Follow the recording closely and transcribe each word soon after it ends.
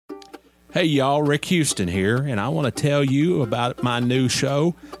Hey y'all, Rick Houston here, and I want to tell you about my new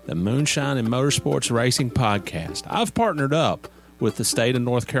show, the Moonshine and Motorsports Racing Podcast. I've partnered up with the state of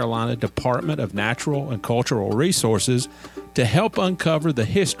North Carolina Department of Natural and Cultural Resources to help uncover the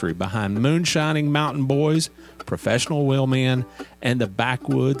history behind moonshining mountain boys, professional wheelmen, and the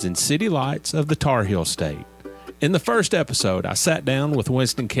backwoods and city lights of the Tar Heel State. In the first episode, I sat down with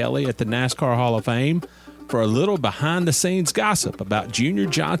Winston Kelly at the NASCAR Hall of Fame for a little behind-the-scenes gossip about Junior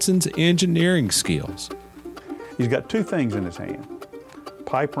Johnson's engineering skills. He's got two things in his hand,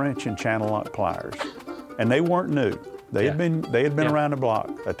 pipe wrench and channel lock pliers. And they weren't new. They had been around the block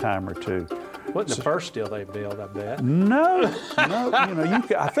a time or two. Wasn't the first steel they built, I bet. No.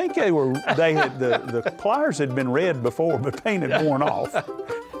 I think the pliers had been red before, but paint had worn off.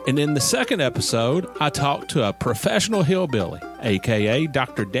 And in the second episode, I talked to a professional hillbilly, a.k.a.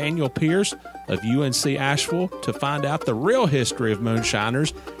 Dr. Daniel Pierce of UNC Asheville, to find out the real history of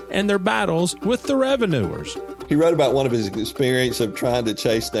moonshiners and their battles with the revenuers. He wrote about one of his experience of trying to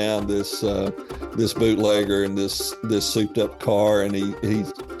chase down this bootlegger in this souped-up car, and he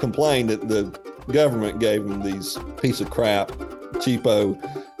complained that the government gave him these piece of crap, cheapo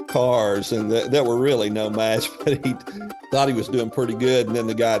cars, and that were really no match, but he thought he was doing pretty good, and then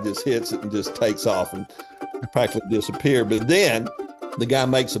the guy just hits it and just takes off and practically disappeared. But then the guy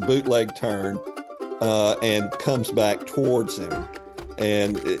makes a bootleg turn and comes back towards him.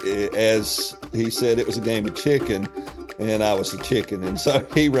 And as he said, it was a game of chicken, and I was the chicken. And so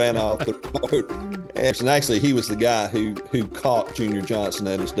he ran off the road. And actually, he was the guy who caught Junior Johnson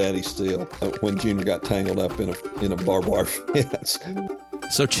at his daddy's steel when Junior got tangled up in a barbed wire fence.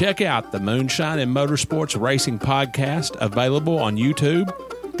 So check out the Moonshine and Motorsports Racing Podcast, available on YouTube,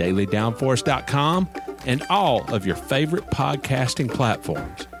 dailydownforce.com, and all of your favorite podcasting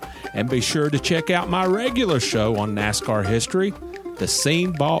platforms. And be sure to check out my regular show on NASCAR history, the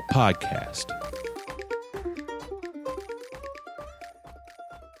Scene Vault Podcast.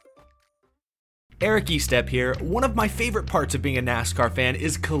 Eric Estep here. One of my favorite parts of being a NASCAR fan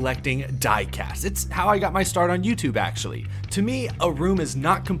is collecting diecasts. It's how I got my start on YouTube, actually. To me, a room is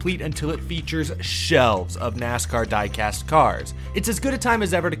not complete until it features shelves of NASCAR diecast cars. It's as good a time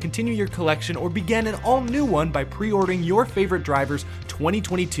as ever to continue your collection or begin an all-new one by pre-ordering your favorite driver's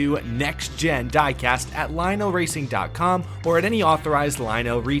 2022 next-gen diecast at lionelracing.com or at any authorized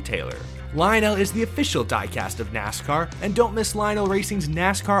Lionel retailer. Lionel is the official diecast of NASCAR, and don't miss Lionel Racing's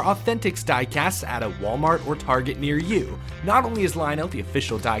NASCAR Authentics diecasts at a Walmart or Target near you. Not only is Lionel the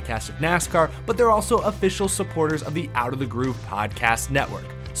official diecast of NASCAR, but they're also official supporters of the Out of the Groove podcast network.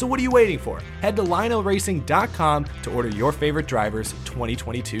 So what are you waiting for? Head to lionelracing.com to order your favorite driver's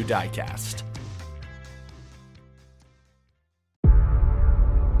 2022 diecast.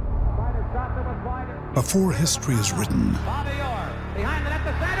 Before history is written,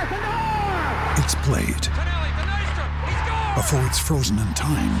 it's played. Before it's frozen in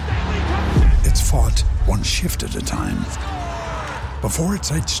time, it's fought one shift at a time. Before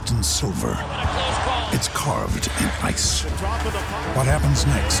it's etched in silver, it's carved in ice. What happens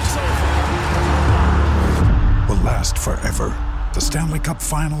next will last forever. The Stanley Cup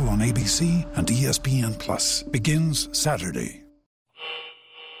Final on ABC and ESPN Plus begins Saturday.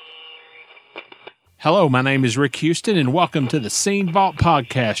 Hello, my name is Rick Houston, and welcome to the Scene Vault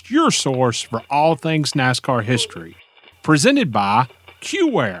Podcast, your source for all things NASCAR history. Presented by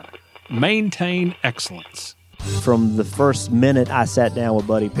QWare. Maintain excellence. From the first minute I sat down with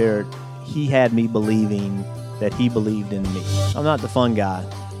Buddy Parrott, he had me believing that he believed in me. I'm not the fun guy.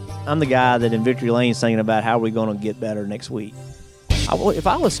 I'm the guy that in Victory Lane singing about how we're going to get better next week. If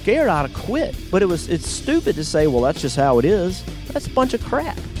I was scared, I'd have quit. But it's stupid to say, well, that's just how it is. That's a bunch of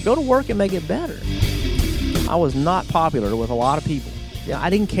crap. Go to work and make it better. I was not popular with a lot of people. I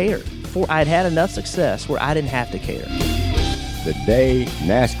didn't care. I had enough success where I didn't have to care. The day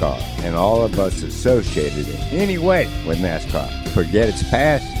NASCAR and all of us associated in any way with NASCAR forget its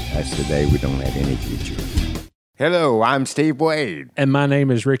past, that's the day we don't have any future. Hello, I'm Steve Wade. And my name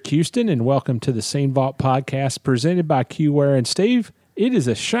is Rick Houston, and welcome to the Scene Vault Podcast presented by QWare. And Steve, it is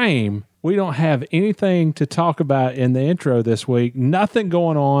a shame we don't have anything to talk about in the intro this week. Nothing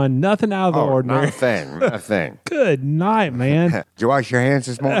going on, nothing out of the ordinary. Nothing. Good night, man. Did you wash your hands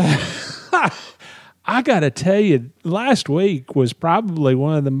this morning? I got to tell you, last week was probably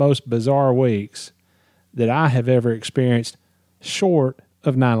one of the most bizarre weeks that I have ever experienced, short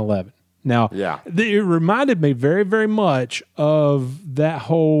of 9/11. Now, it reminded me very, very much of that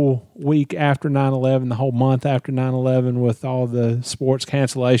whole week after 9/11, the whole month after 9/11 with all the sports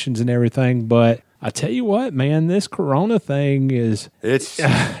cancellations and everything. But I tell you what, man, this Corona thing is It's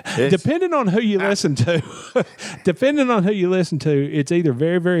depending on who you listen to. Depending on who you listen to, it's either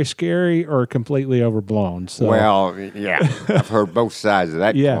very, very scary or completely overblown. So, well, yeah. I've heard both sides of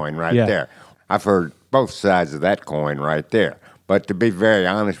that coin right there. I've heard both sides of that coin right there. But to be very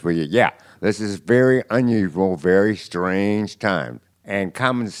honest with you, yeah, this is very unusual, very strange time, and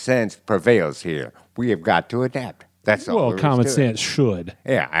common sense prevails here. We have got to adapt. That's all. Well, common sense should.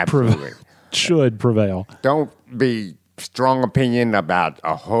 Yeah, absolutely. Should prevail. Don't be strong opinion about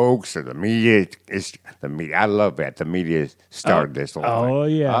a hoax or the media. It's the media. I love that. The media started this whole thing. Oh,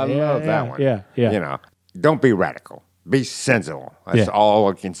 yeah. I love that one. Yeah. You know, don't be radical. Be sensible. That's all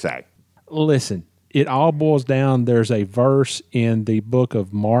I can say. Listen, it all boils down. There's a verse in the book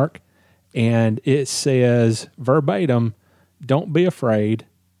of Mark, and it says verbatim, don't be afraid,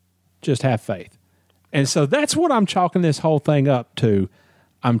 just have faith. And so that's what I'm chalking this whole thing up to.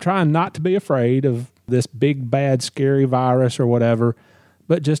 I'm trying not to be afraid of this big, bad, scary virus or whatever,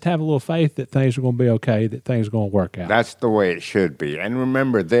 but just have a little faith that things are going to be okay, that things are going to work out. That's the way it should be. And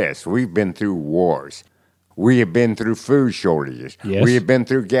remember this, we've been through wars. We have been through food shortages. Yes. We have been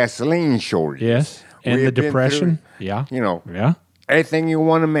through gasoline shortages. Yes. And the depression. Anything you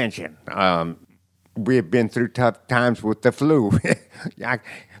want to mention. We have been through tough times with the flu,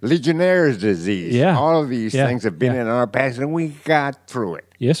 Legionnaire's disease. Yeah. All of these things have been in our past, and we got through it.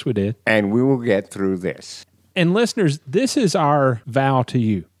 Yes, we did. And we will get through this. And listeners, this is our vow to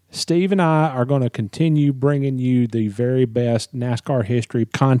you. Steve and I are going to continue bringing you the very best NASCAR history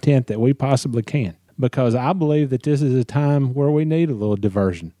content that we possibly can, because I believe that this is a time where we need a little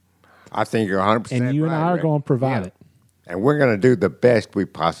diversion. I think you're 100% And you and I are going to provide it. And we're going to do the best we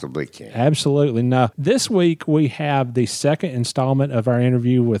possibly can. Absolutely. Now, this week we have the second installment of our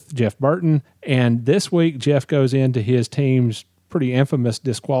interview with Jeff Burton. And this week, Jeff goes into his team's pretty infamous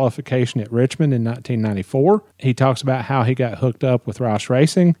disqualification at Richmond in 1994. He talks about how he got hooked up with Roush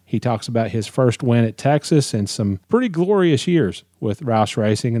Racing. He talks about his first win at Texas and some pretty glorious years with Roush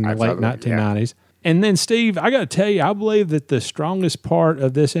Racing in the late 1990s. And then, Steve, I got to tell you, I believe that the strongest part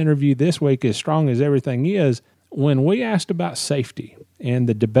of this interview this week, as strong as everything is, when we asked about safety and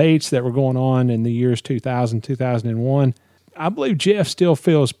the debates that were going on in the years 2000, 2001, I believe Jeff still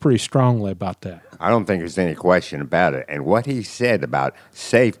feels pretty strongly about that. I don't think there's any question about it. And what he said about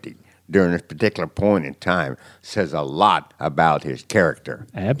safety during this particular point in time says a lot about his character.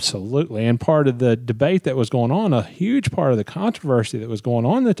 Absolutely. And part of the debate that was going on, a huge part of the controversy that was going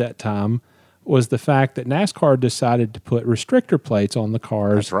on at that time, was the fact that NASCAR decided to put restrictor plates on the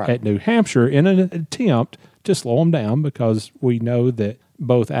cars at New Hampshire in an attempt to slow them down, because we know that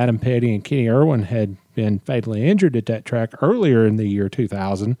both Adam Petty and Kenny Irwin had been fatally injured at that track earlier in the year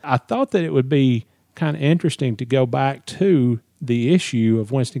 2000. I thought that it would be kind of interesting to go back to the issue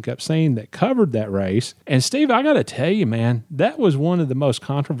of Winston Cup Scene that covered that race. And Steve, I got to tell you, man, that was one of the most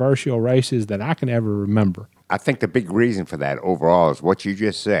controversial races that I can ever remember. I think the big reason for that overall is what you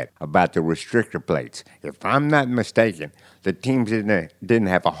just said about the restrictor plates. If I'm not mistaken, the teams didn't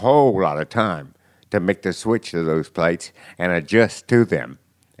have a whole lot of time to make the switch to those plates and adjust to them.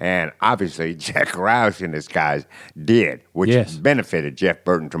 And obviously, Jack Roush and his guys did, which benefited Jeff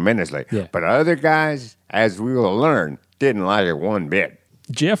Burton tremendously. Yeah. But other guys, as we will learn, didn't like it one bit.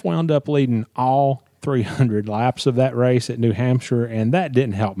 Jeff wound up leading all 300 laps of that race at New Hampshire, and that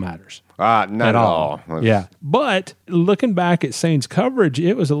didn't help matters. Not at all. Yeah. But looking back at Scene's coverage,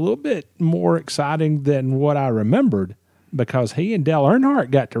 it was a little bit more exciting than what I remembered, because he and Dale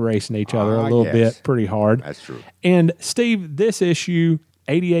Earnhardt got to racing each other a little bit pretty hard. That's true. And Steve, this issue,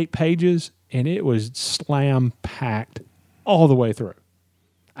 88 pages, and it was slam-packed all the way through.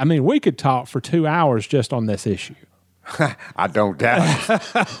 I mean, we could talk for 2 hours just on this issue. I don't doubt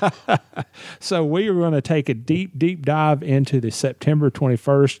it. So we are going to take a deep, deep dive into the September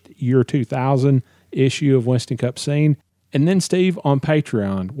 21st, year 2000 issue of Winston Cup Scene. And then, Steve, on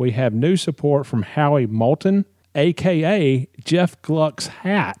Patreon, we have new support from Howie Moulton, a.k.a. Jeff Gluck's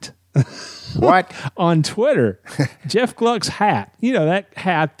hat. What? On Twitter. Jeff Gluck's hat. You know, that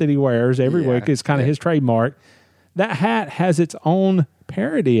hat that he wears every week is kind of his trademark. That hat has its own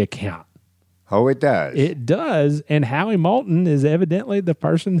parody account. Oh, it does? It does, and Howie Moulton is evidently the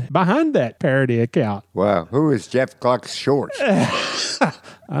person behind that parody account. Well, who is Jeff Gluck's shorts? I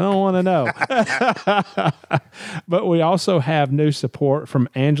don't want to know. But we also have new support from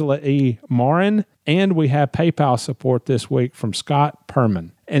Angela E. Morin, and we have PayPal support this week from Scott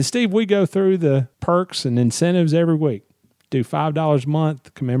Perman. And Steve, we go through the perks and incentives every week. Do $5 a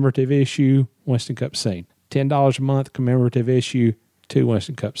month, commemorative issue, Winston Cup Scene. $10 a month, commemorative issue, 2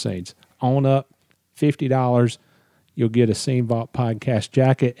 Winston Cup Scenes. On up, $50, you'll get a Scene Vault podcast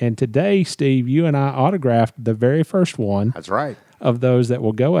jacket. And today, Steve, you and I autographed the very first one. That's right. Of those that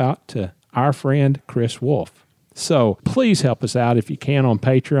will go out to our friend Chris Wolf. So please help us out if you can on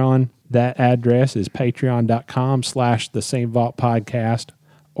Patreon. That address is patreon.com/the Scene Vault podcast.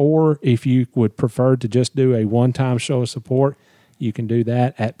 Or if you would prefer to just do a one-time show of support, you can do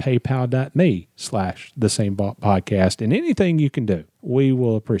that at paypal.me/the Scene Vault podcast. And anything you can do, we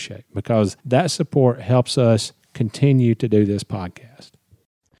will appreciate, because that support helps us continue to do this podcast.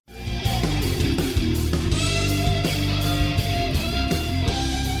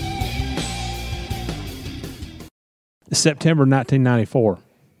 September 1994,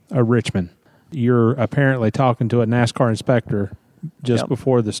 Richmond. You're apparently talking to a NASCAR inspector just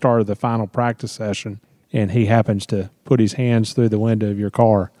before the start of the final practice session, and he happens to put his hands through the window of your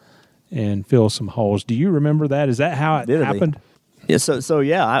car and fill some holes. Do you remember that? Is that how it happened? Yeah.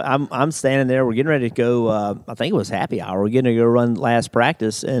 I'm standing there. We're getting ready to go. I think it was happy hour. We're getting to go run last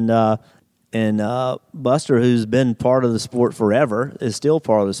practice, and Buster, who's been part of the sport forever, is still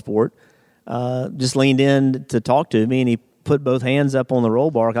part of the sport. Just leaned in to talk to me, and he put both hands up on the roll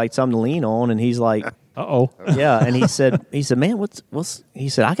bar like something to lean on, and he's like, "Uh-oh." Yeah, and he said, man, what's he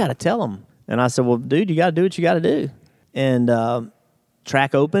said, I got to tell him. And I said, well, dude, you got to do what you got to do. And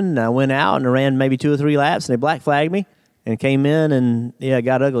track opened, and I went out and I ran maybe 2 or 3 laps, and they black flagged me and came in, and it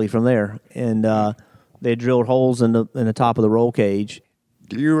got ugly from there. And they drilled holes in the top of the roll cage.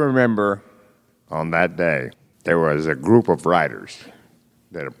 Do you remember on that day there was a group of riders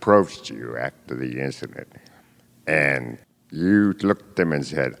that approached you after the incident, and you looked at them and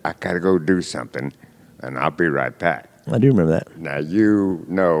said, I got to go do something, and I'll be right back. I do remember that. Now, you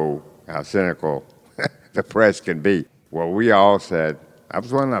know how cynical the press can be. Well, we all said, I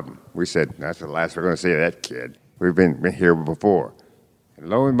was one of them. We said, that's the last we're going to see of that kid. We've been here before. And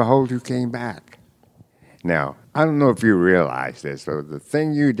lo and behold, you came back. Now, I don't know if you realize this, but the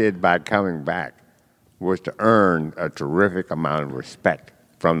thing you did by coming back was to earn a terrific amount of respect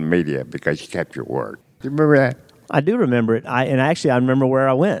from the media because you kept your word. Do you remember that? I do remember it. I remember where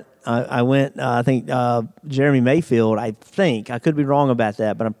I went. I went, I think, Jeremy Mayfield, I could be wrong about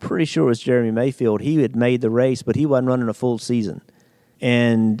that, but I'm pretty sure it was Jeremy Mayfield. He had made the race, but he wasn't running a full season.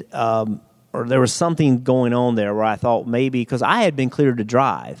 And or there was something going on there where I thought maybe, because I had been cleared to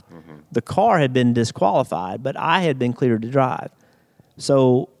drive. Mm-hmm. The car had been disqualified, but I had been cleared to drive.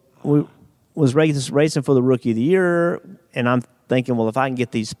 So we was racing for the Rookie of the Year, and I'm thinking, well, if I can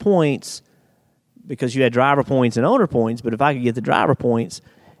get these points, because you had driver points and owner points, but if I could get the driver points.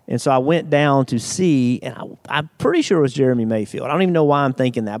 And so I went down to see, and I'm pretty sure it was Jeremy Mayfield. I don't even know why I'm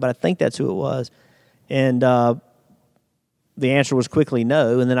thinking that, but I think that's who it was. And the answer was quickly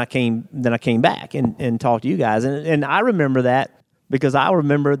no, and then I came back and talked to you guys. And I remember that because I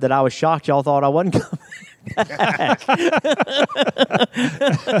remember that I was shocked y'all thought I wasn't coming back.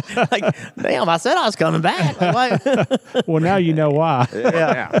 Like, damn, I said I was coming back. Well, now you know why.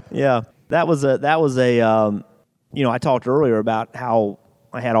 Yeah. That was a I talked earlier about how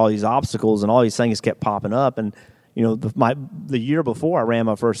I had all these obstacles and all these things kept popping up. And, the year before I ran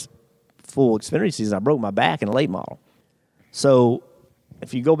my first full Xfinity season, I broke my back in a late model. So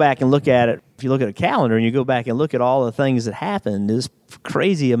if you go back and look at it, if you look at a calendar and you go back and look at all the things that happened, this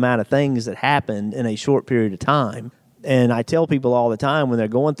crazy amount of things that happened in a short period of time. And I tell people all the time when they're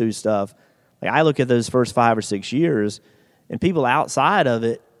going through stuff, like I look at those first 5 or 6 years, and people outside of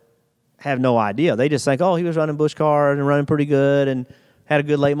it have no idea. They just think, oh, he was running Busch cars and running pretty good and had a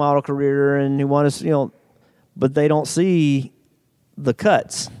good late model career and he won us, but they don't see the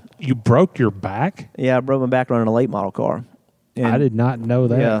cuts. You broke your back? Yeah, I broke my back running a late model car. And I did not know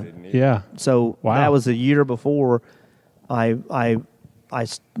that. Yeah. So that was a year before I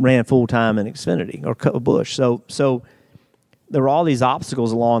ran full time in Xfinity or Busch. So there were all these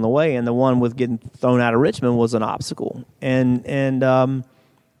obstacles along the way, and the one with getting thrown out of Richmond was an obstacle. But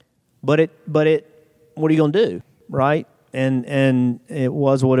what are you gonna do, right? And it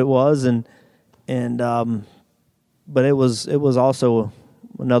was what it was, but it was also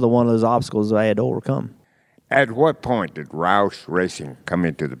another one of those obstacles that I had to overcome. At what point did Roush Racing come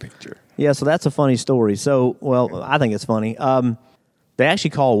into the picture? Yeah, so that's a funny story. So, well, I think it's funny. They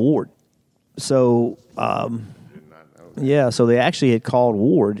actually called Ward. So, so they actually had called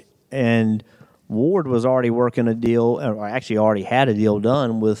Ward, and Ward was already working a deal, or actually already had a deal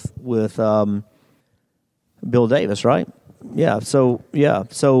done with Bill Davis, right? So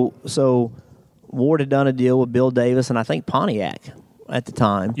Ward had done a deal with Bill Davis and I think Pontiac at the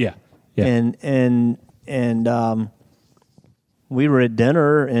time. Yeah. And we were at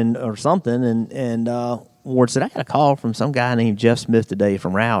dinner or something, and Ward said, I got a call from some guy named Jeff Smith today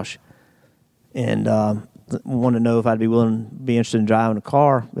from Roush. And wanted to know if I'd be interested in driving a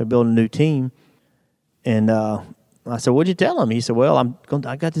car. They're building a new team. And I said, what'd you tell him? He said, well,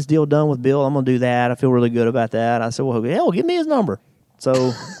 I got this deal done with Bill. I'm going to do that. I feel really good about that. I said, well, hell, give me his number.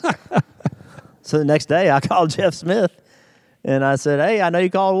 So so the next day I called Jeff Smith. And I said, hey, I know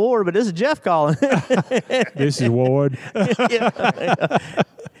you called Ward, but this is Jeff calling. This is Ward.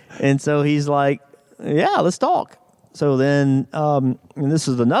 And so he's like, yeah, let's talk. So then, and this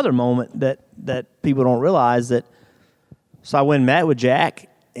is another moment that people don't realize that. So I went and met with Jack,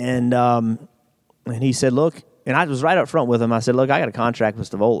 and he said, look, and I was right up front with him. I said, look, I got a contract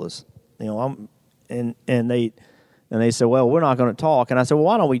with Stavola's, and they said, well, we're not going to talk. And I said, well,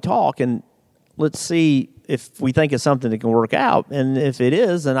 why don't we talk and let's see if we think it's something that can work out. And if it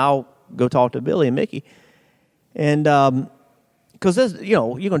is, then I'll go talk to Billy and Mickey. And because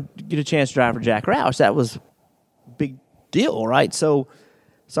you're going to get a chance to drive for Jack Roush. That was a big deal, right? So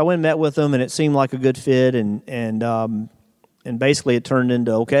I went and met with them, and it seemed like a good fit. And basically it turned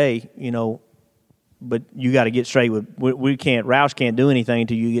into, okay, but you got to get straight with. Roush can't do anything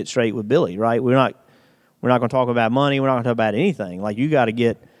until you get straight with Billy, right? We're not going to talk about money. We're not going to talk about anything. Like you got to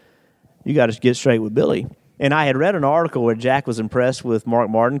get straight with Billy. And I had read an article where Jack was impressed with Mark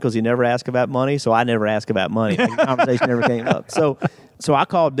Martin because he never asked about money, so I never asked about money. The conversation never came up. So I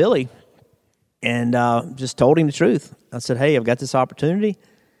called Billy and just told him the truth. I said, hey, I've got this opportunity.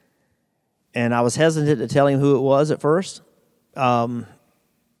 And I was hesitant to tell him who it was at first. But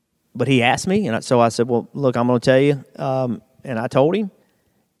he asked me, and so I said, well, look, I'm going to tell you. And I told him.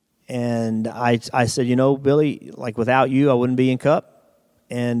 And I said, Billy, like without you, I wouldn't be in Cup.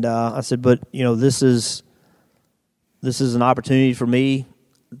 And I said, but, this is an opportunity for me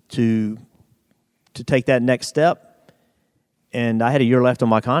to take that next step. And I had a year left on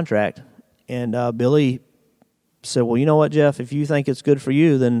my contract. And Billy said, well, you know what, Jeff, if you think it's good for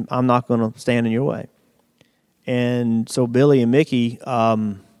you, then I'm not going to stand in your way. And so Billy and Mickey,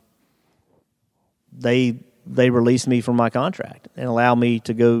 they released me from my contract and allowed me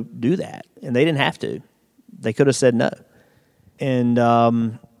to go do that. And they didn't have to. They could have said no. And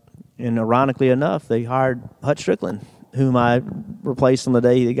ironically enough, they hired Hutch Strickland, whom I replaced on the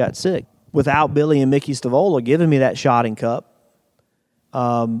day he got sick. Without Billy and Mickey Stavola giving me that shot in Cup,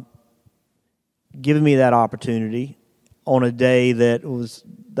 giving me that opportunity on a day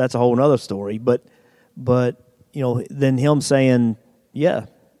that's a whole other story. But then him saying, yeah,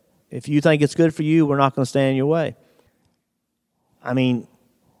 if you think it's good for you, we're not going to stand in your way. I mean,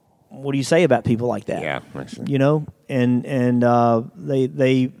 what do you say about people like that? Yeah, And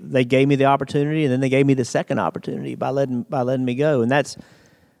they gave me the opportunity, and then they gave me the second opportunity by letting me go. And that's,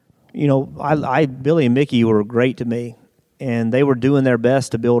 Billy and Mickey were great to me, and they were doing their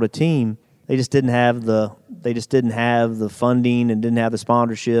best to build a team. They just didn't have the funding and didn't have the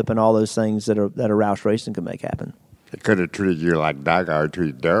sponsorship and all those things that a Roush Racing could make happen. They could have treated you like Dagger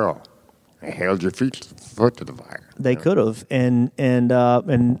treated Darrell. They held your foot to the fire. They could have, and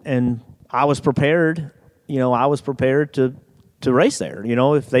I was prepared. I was prepared to race there.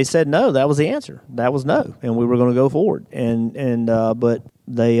 If they said no, that was the answer. That was no, and we were going to go forward. But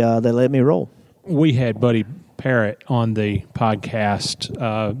they let me roll. We had Buddy Parrott on the podcast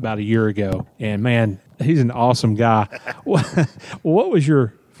about a year ago, and man, he's an awesome guy. What was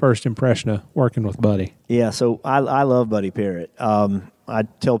your first impression of working with Buddy? Yeah, so I love Buddy Parrott. I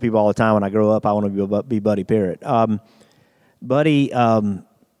tell people all the time when I grow up I want to be Buddy Parrott. Buddy,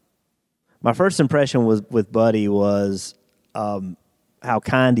 my first impression with Buddy was how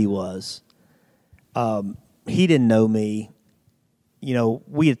kind he was. He didn't know me.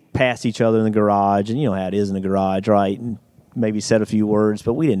 We had passed each other in the garage, and you know how it is in the garage, right? And maybe said a few words,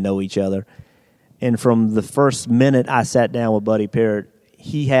 but we didn't know each other. And from the first minute I sat down with Buddy Parrott,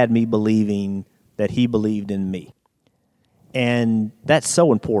 he had me believing that he believed in me. And that's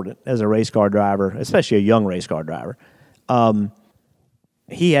so important as a race car driver, especially a young race car driver.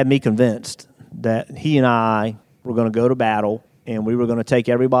 He had me convinced that he and I were going to go to battle, and we were going to take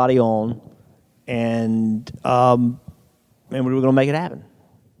everybody on, and we were going to make it happen.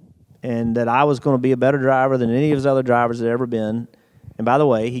 And that I was going to be a better driver than any of his other drivers had ever been. And by the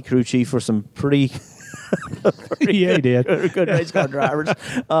way, he crew chief for some pretty yeah, he did. good race car drivers.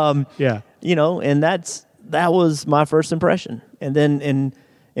 Yeah. And that was my first impression. And then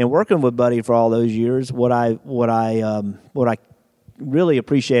in working with Buddy for all those years, what I really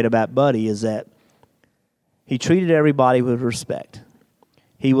appreciate about Buddy is that he treated everybody with respect.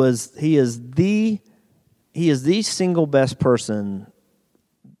 He is the single best person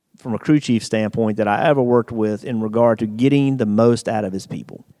from a crew chief standpoint that I ever worked with in regard to getting the most out of his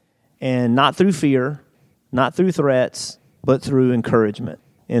people. And not through fear, not through threats, but through encouragement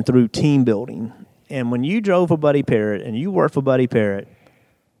and through team building. And when you drove for Buddy Parrott and you worked for Buddy Parrott,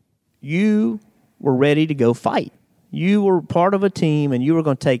 you were ready to go fight. You were part of a team, and you were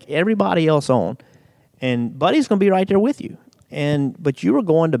going to take everybody else on. And Buddy's going to be right there with you. But you were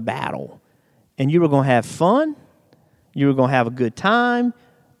going to battle, and you were going to have fun. You were going to have a good time.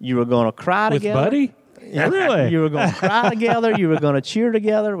 You were going to cry together. With Buddy? Yeah. Really? You were going to cry together. You were going to cheer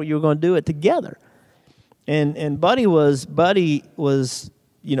together. You were going to do it together. And Buddy was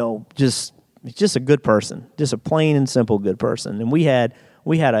just a good person, just a plain and simple good person. And we had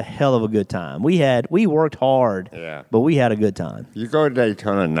a hell of a good time. We worked hard, but we had a good time. You go to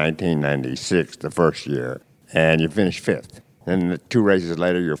Daytona in 1996, the first year, and you finish 5th. And 2 races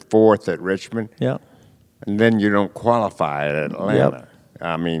later, you're 4th at Richmond. Yeah. And then you don't qualify at Atlanta. Yep.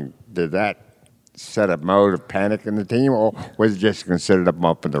 I mean, did that set a mode of panic in the team, or was it just considered a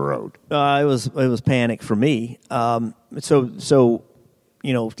bump in the road? It was panic for me. So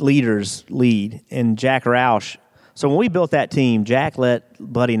leaders lead, and Jack Roush. So when we built that team, Jack let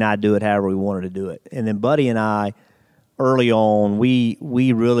Buddy and I do it however we wanted to do it, and then Buddy and I, early on, we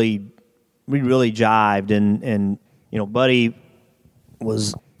really jived, and Buddy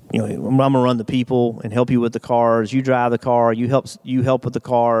was. I'm gonna run the people and help you with the cars. You drive the car. You help with the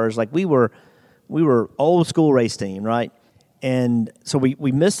cars. Like we were old school race team, right? And so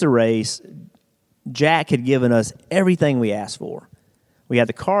we missed the race. Jack had given us everything we asked for. We had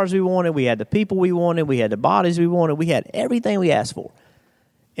the cars we wanted. We had the people we wanted. We had the bodies we wanted. We had everything we asked for,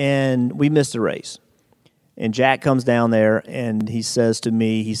 and we missed the race. And Jack comes down there and he says to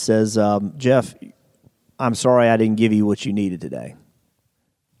me, Jeff, I'm sorry I didn't give you what you needed today.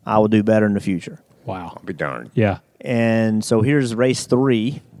 I will do better in the future. Wow. I'll be darned. Yeah. And so here's race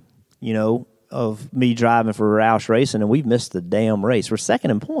 3, of me driving for Roush Racing, and we missed the damn race. We're second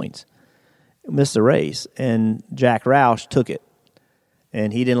in points. We missed the race, and Jack Roush took it.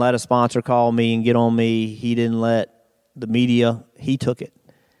 And he didn't let a sponsor call me and get on me. He didn't let the media. He took it.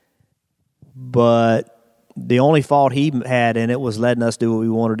 But the only fault he had in it was letting us do what we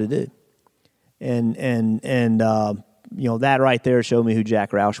wanted to do. And that right there showed me who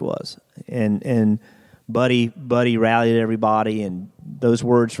Jack Roush was. And Buddy rallied everybody, and those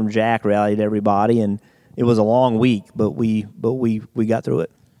words from Jack rallied everybody. And it was a long week, but we got through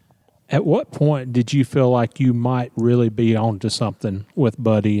it. At what point did you feel like you might really be onto something with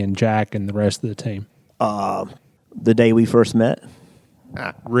Buddy and Jack and the rest of the team? The day we first met.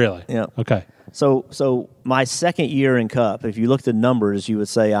 Really? Yeah. Okay. So my second year in Cup, if you looked at numbers, you would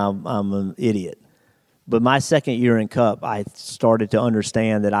say I'm an idiot. But my second year in Cup, I started to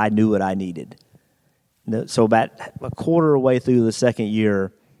understand that I knew what I needed. So about a quarter way through the second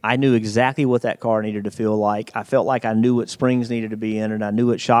year, I knew exactly what that car needed to feel like. I felt like I knew what springs needed to be in it. I knew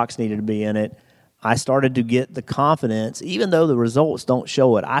what shocks needed to be in it. I started to get the confidence, even though the results don't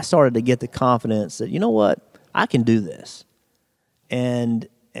show it, I started to get the confidence that, you know what, I can do this. And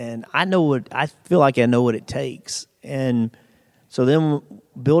I feel like I know what it takes. And so then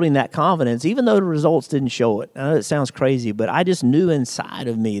building that confidence, even though the results didn't show it, I know it sounds crazy, but I just knew inside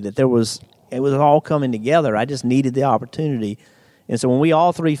of me that it was all coming together. I just needed the opportunity. And so when we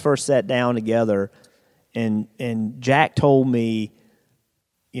all three first sat down together, and Jack told me,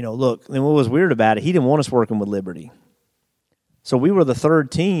 look, and what was weird about it, he didn't want us working with Liberty. So we were the third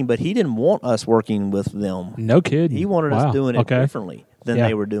team, but he didn't want us working with them. No kidding. He wanted us doing it differently than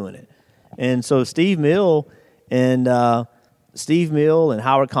they were doing it. And so Steve Mill and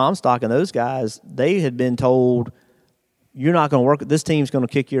Howard Comstock and those guys, they had been told, you're not going to work, this team's going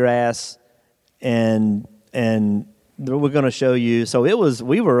to kick your ass, and we're going to show you. So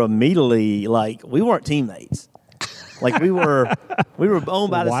we were immediately like, we weren't teammates. Like we were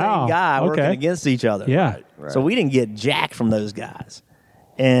owned by the same guy working against each other. Yeah. Right. So we didn't get jack from those guys.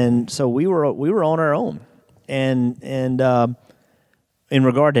 And so we were on our own. And in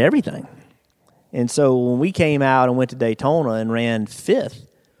regard to everything. And so when we came out and went to Daytona and ran 5th,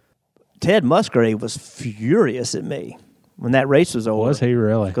 Ted Musgrave was furious at me when that race was over. Was he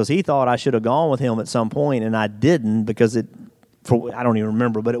really? Because he thought I should have gone with him at some point, and I didn't because I don't even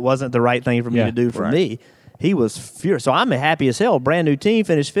remember, but it wasn't the right thing for me to do for me. He was furious. So I'm happy as hell. Brand new team,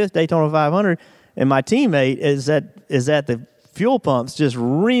 finished 5th Daytona 500, and my teammate is at the fuel pumps just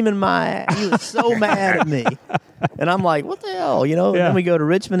reaming my ass. He was so mad at me. And I'm like, what the hell? And then we go to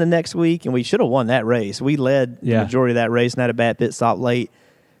Richmond the next week, and we should have won that race. We led the majority of that race and had a bad pit stop late.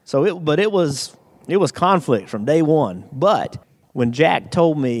 So it was conflict from day one. But when Jack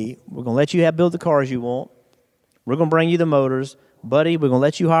told me, we're going to let you build the cars you want, we're going to bring you the motors, buddy, we're going to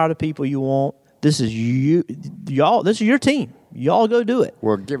let you hire the people you want. This is y'all. This is your team. Y'all go do it.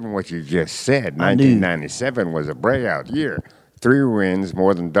 Well, given what you just said, 1997 was a breakout year. 3 wins,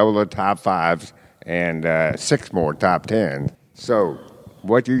 more than double the top 5s, and 6 more top 10. So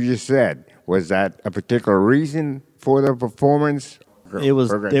what you just said, was that a particular reason for the performance? It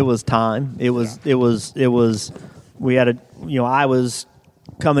was time. It was we had I was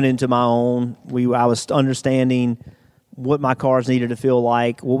coming into my own. I was understanding what my cars needed to feel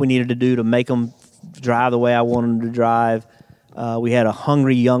like, what we needed to do to make them drive the way I wanted them to drive. We had a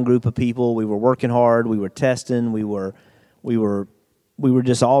hungry young group of people. We were working hard. We were testing. We were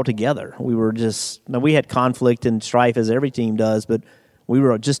just all together. We had conflict and strife as every team does, but we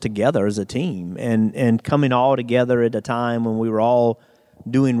were just together as a team and coming all together at a time when we were all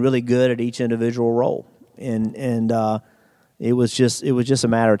doing really good at each individual role. And it was just a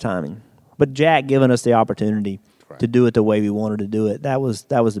matter of timing. But Jack giving us the opportunity to do it the way we wanted to do it, that was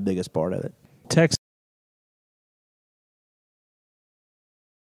the biggest part of it. Texas.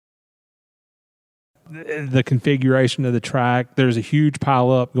 The configuration of the track, there's a huge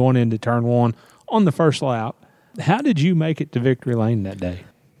pile up going into turn 1 on the first lap. How did you make it to victory lane that day?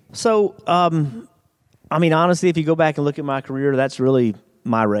 So, honestly, if you go back and look at my career, that's really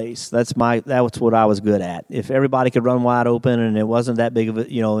my race. That's what I was good at. If everybody could run wide open and it wasn't that big of a,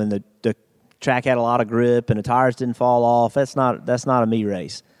 and the track had a lot of grip and the tires didn't fall off, that's not a me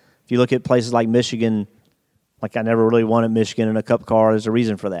race. If you look at places like Michigan, like I never really won at Michigan in a cup car, there's a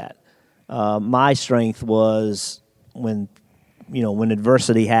reason for that. My strength was when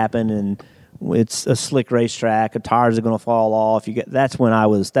adversity happened and it's a slick racetrack, the tires are going to fall off. That's when I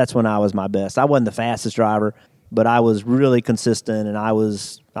was my best. I wasn't the fastest driver, but I was really consistent, and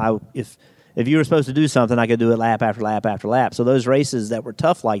if you were supposed to do something, I could do it lap after lap after lap. So those races that were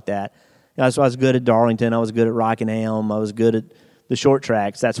tough like that, so I was good at Darlington, I was good at Rockingham, I was good at the short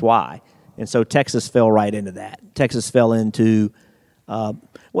tracks. That's why. And so Texas fell right into that. Texas fell into. The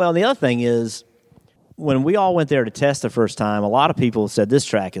other thing is, when we all went there to test the first time, a lot of people said this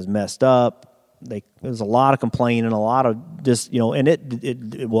track is messed up. There was a lot of complaining, a lot of just, and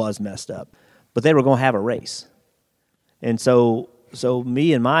it was messed up. But they were going to have a race. And so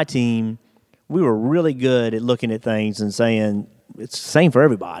me and my team, we were really good at looking at things and saying, it's the same for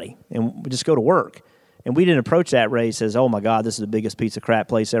everybody, and we just go to work. And we didn't approach that race as, oh, my God, this is the biggest piece of crap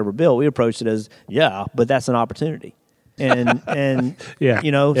place ever built. We approached it as, yeah, but that's an opportunity. And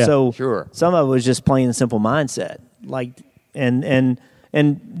so sure. Some of it was just plain and simple mindset.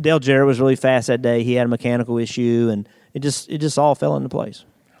 And Dale Jarrett was really fast that day. He had a mechanical issue, and it just all fell into place.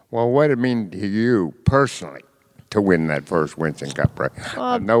 Well, what did it mean to you personally to win that first Winston Cup race?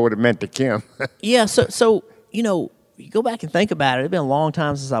 I know what it meant to Kim. Yeah, so you go back and think about it. It's been a long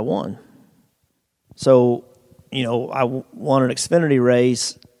time since I won. So, I won an Xfinity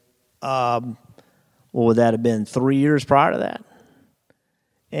race. What would that have been? 3 years prior to that,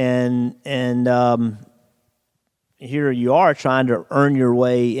 and here you are trying to earn your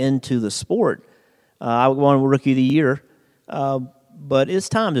way into the sport. I won Rookie of the Year, but it's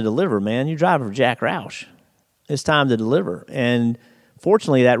time to deliver, man. You're driving for Jack Roush. It's time to deliver, and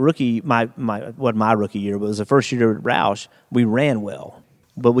fortunately, that rookie, wasn't my rookie year, but it was the first year at Roush. We ran well,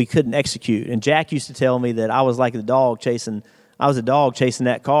 but we couldn't execute. And Jack used to tell me that I was like the dog chasing. I was a dog chasing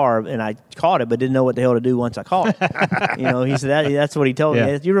that car, and I caught it, but didn't know what the hell to do once I caught it. He said that's what he told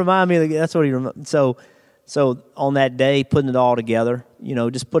me. You remind me of that's what he reminded. So on that day, putting it all together,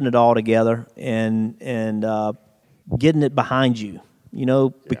 just putting it all together and getting it behind you,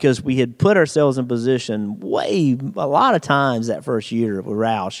 because we had put ourselves in position a lot of times that first year with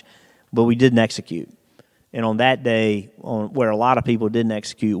Roush, but we didn't execute. And on that day, where a lot of people didn't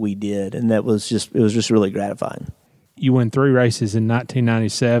execute, we did, and it was just really gratifying. You win 3 races in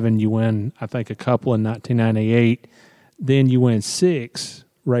 1997. You win, I think, a couple in 1998. Then you win 6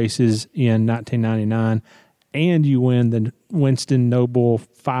 races in 1999, and you win the Winston Noble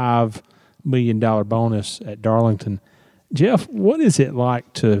 $5 million bonus at Darlington. Jeff, what is it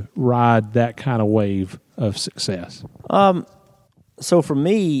like to ride that kind of wave of success? So for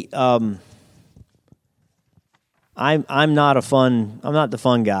me, I'm not the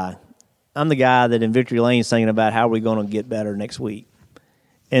fun guy. I'm the guy that in Victory Lane is thinking about how are we going to get better next week.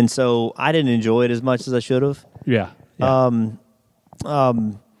 And so I didn't enjoy it as much as I should have. Yeah. But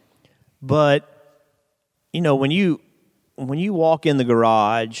when you walk in the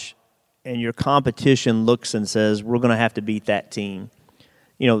garage and your competition looks and says, we're going to have to beat that team.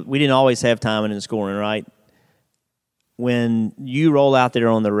 We didn't always have timing and scoring, right? When you roll out there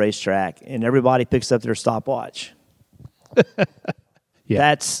on the racetrack and everybody picks up their stopwatch.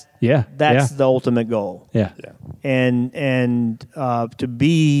 That's the ultimate goal. Yeah. And to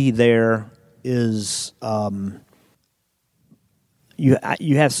be there is you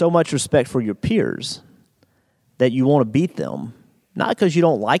have so much respect for your peers that you want to beat them, Not because you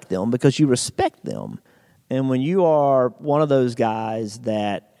don't like them, because you respect them. And when you are one of those guys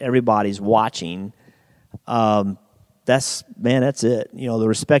that everybody's watching, that's it. You know, the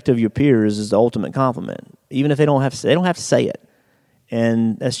respect of your peers is the ultimate compliment, even if they don't have to say it.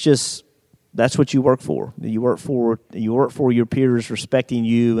 And that's what you work for. You work for your peers respecting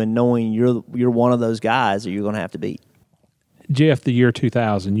you and knowing you're one of those guys that you're going to have to beat. Jeff, the year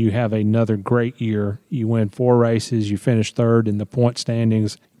 2000, you have another great year. You win 4 races. You finish third in the point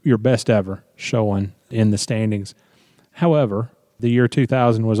standings, your best ever showing in the standings. However, the year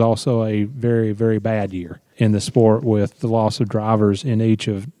 2000 was also a very, very bad year in the sport with the loss of drivers in each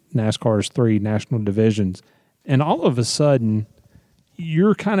of NASCAR's 3 national divisions. And all of a sudden,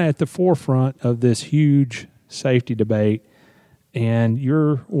 you're kind of at the forefront of this huge safety debate, and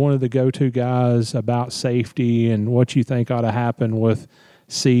you're one of the go-to guys about safety and what you think ought to happen with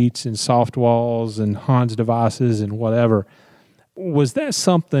seats and soft walls and Hans devices and whatever. Was that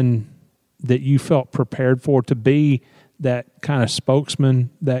something that you felt prepared for, to be that kind of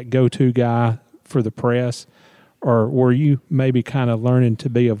spokesman, that go-to guy for the press? Or were you maybe kind of learning to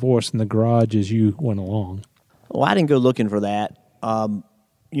be a voice in the garage as you went along? Well, I didn't go looking for that.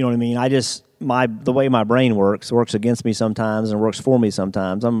 You know what I mean? The way my brain works against me sometimes and works for me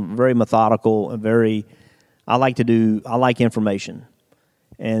sometimes. I'm very methodical and I like information.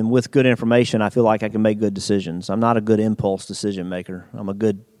 And with good information, I feel like I can make good decisions. I'm not a good impulse decision maker.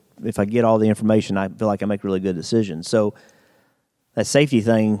 If I get all the information, I feel like I make really good decisions. So that safety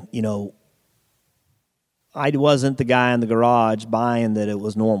thing, you know, I wasn't the guy in the garage buying that it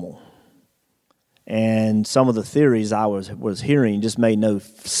was normal. And some of the theories I was hearing just made no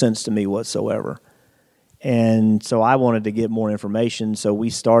sense to me whatsoever. And so I wanted to get more information. So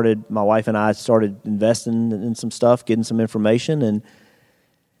my wife and I started investing in some stuff, getting some information.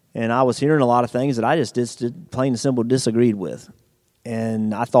 And I was hearing a lot of things that I just plain and simple disagreed with.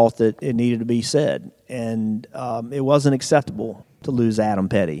 And I thought that it needed to be said. And it wasn't acceptable to lose Adam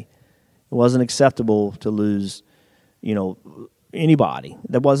Petty. It wasn't acceptable to lose, you know, anybody.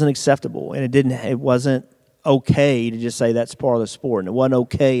 That wasn't acceptable. And it wasn't okay to just say that's part of the sport. And it wasn't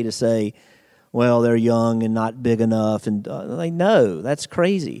okay to say, well, they're young and not big enough. And no, that's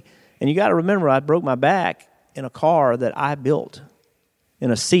crazy. And you got to remember, I broke my back in a car that I built,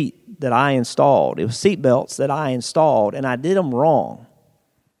 in a seat that I installed. It was seat belts that I installed, and I did them wrong.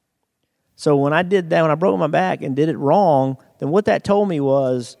 So when I did that, when I broke my back and did it wrong, then what that told me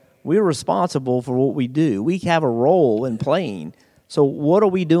was we're responsible for what we do. We have a role in playing. So what are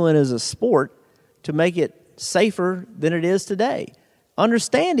we doing as a sport to make it safer than it is today?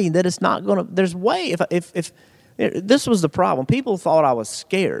 Understanding that it's not going to, there's way, if this was the problem. People thought I was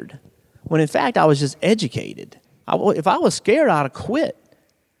scared, when in fact I was just educated. If I was scared, I'd have quit.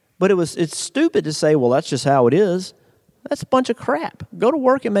 But it's stupid to say, well, that's just how it is. That's a bunch of crap. Go to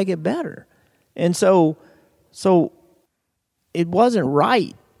work and make it better. And so it wasn't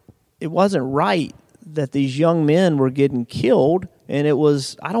right. It wasn't right that these young men were getting killed, and it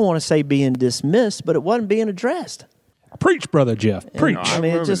was, I don't want to say being dismissed, but it wasn't being addressed. Preach, Brother Jeff. Preach. I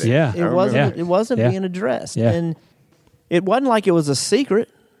mean, it wasn't being addressed. Yeah. And it wasn't like it was a secret.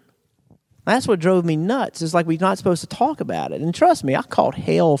 That's what drove me nuts. It's like we're not supposed to talk about it. And trust me, I caught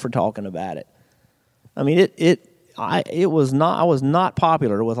hell for talking about it. I mean, I was not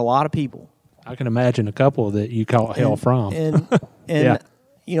popular with a lot of people. I can imagine a couple that you caught hell from. And yeah.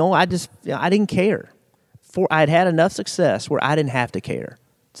 You know, I didn't care. I'd had enough success where I didn't have to care.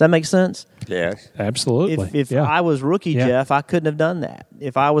 Does that make sense? Yes. Absolutely. If I was rookie Jeff, I couldn't have done that.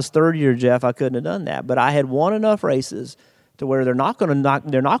 If I was third year Jeff, I couldn't have done that. But I had won enough races to where they're not going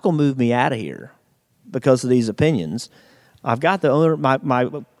to move me out of here because of these opinions. I've got the owner. My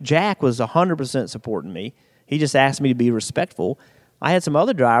Jack was 100% supporting me. He just asked me to be respectful. I had some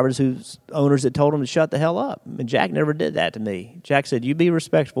other drivers whose owners that told them to shut the hell up, and Jack never did that to me. Jack said, "You be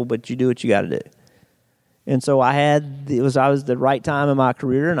respectful, but you do what you got to do." And so I was the right time in my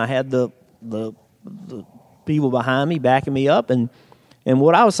career, and I had the people behind me backing me up, and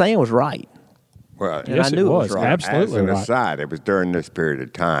what I was saying was right. Well, and I knew it was right. Absolutely. As an right. aside, it was during this period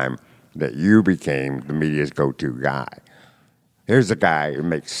of time that you became the media's go-to guy. Here's a guy who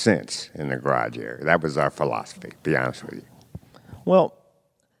makes sense in the garage area. That was our philosophy, to be honest with you. Well,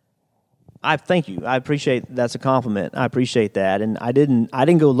 I thank you. I appreciate that's a compliment. I appreciate that, and I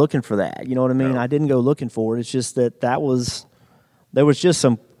didn't go looking for that. You know what I mean? No. I didn't go looking for it. It's just that there was just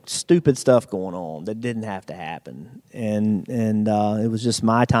some stupid stuff going on that didn't have to happen, and it was just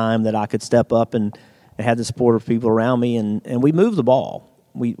my time that I could step up and had the support of people around me, and we moved the ball.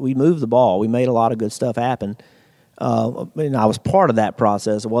 We moved the ball. We made a lot of good stuff happen. And I was part of that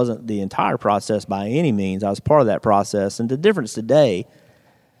process. It wasn't the entire process by any means. I was part of that process. And the difference today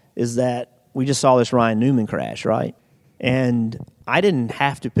is that we just saw this Ryan Newman crash, right? And I didn't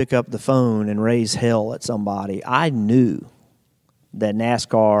have to pick up the phone and raise hell at somebody. I knew that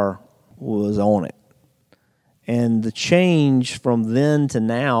NASCAR was on it. And the change from then to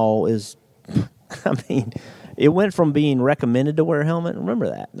now is, I mean, it went from being recommended to wear a helmet. Remember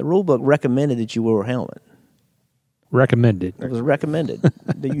that. The rule book recommended that you wear a helmet. Recommended. It was recommended.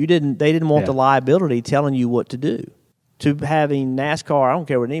 They didn't want the liability telling you what to do. To having NASCAR, I don't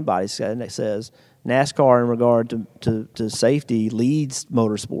care what anybody says, NASCAR in regard to safety leads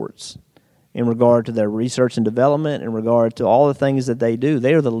motorsports in regard to their research and development, in regard to all the things that they do.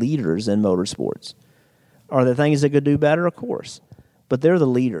 They are the leaders in motorsports. Are there things they could do better? Of course. But they're the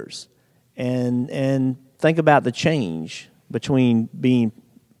leaders. And think about the change between being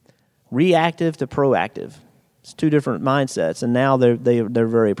reactive to proactive. It's two different mindsets, and now they're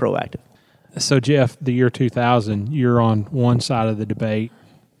very proactive. So, Jeff, the year 2000, you're on one side of the debate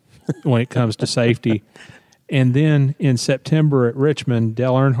when it comes to safety. And then in September at Richmond,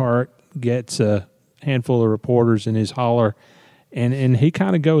 Dale Earnhardt gets a handful of reporters in his hauler, and he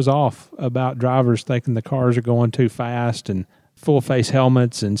kind of goes off about drivers thinking the cars are going too fast and full-face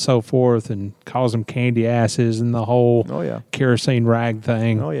helmets and so forth, and calls them candy asses and the whole kerosene rag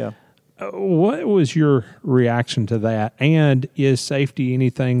thing. Oh, yeah. What was your reaction to that? And is safety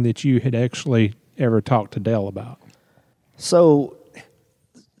anything that you had actually ever talked to Dale about? So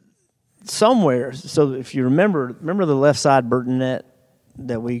somewhere, if you remember the left side Burton net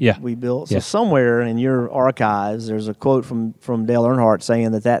that we built. So somewhere in your archives, there's a quote from Dale Earnhardt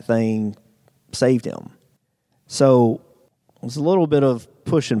saying that thing saved him. So it's a little bit of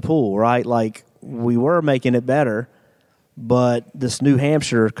push and pull, right? Like, we were making it better, but this New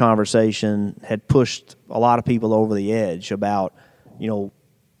Hampshire conversation had pushed a lot of people over the edge about,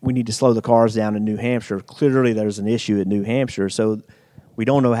 we need to slow the cars down in New Hampshire. Clearly there's an issue at New Hampshire, so we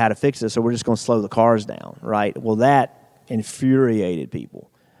don't know how to fix it, so we're just going to slow the cars down, right? Well, that infuriated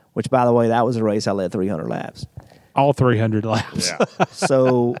people, which, by the way, that was a race I led 300 laps. All 300 laps. Yeah.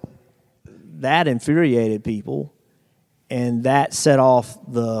 So that infuriated people, and that set off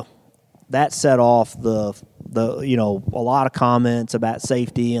the a lot of comments about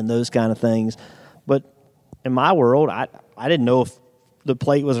safety and those kind of things. But in my world, I didn't know if the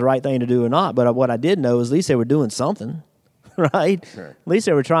plate was the right thing to do or not. But what I did know is at least they were doing something, right? Sure. At least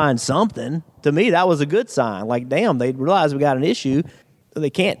they were trying something. To me, that was a good sign. Like, damn, they realized we got an issue. They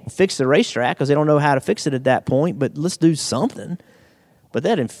can't fix the racetrack because they don't know how to fix it at that point, but let's do something. But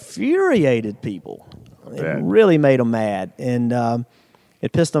that infuriated people. It really made them mad. And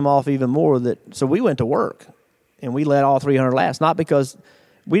it pissed them off even more. So we went to work, and we led all 300 laps, not because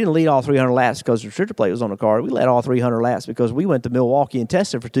we didn't lead all 300 laps because the restrictor plate was on the car. We led all 300 laps because we went to Milwaukee and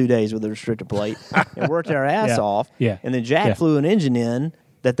tested for 2 days with the restrictor plate and worked our ass off. Yeah. And then Jack flew an engine in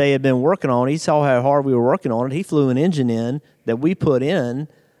that they had been working on. He saw how hard we were working on it. He flew an engine in that we put in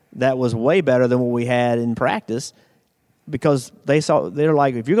that was way better than what we had in practice, because they're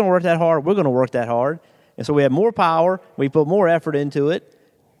like, if you're going to work that hard, we're going to work that hard. And so we had more power, we put more effort into it,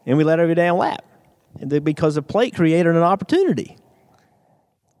 and we led every damn lap. Because the plate created an opportunity.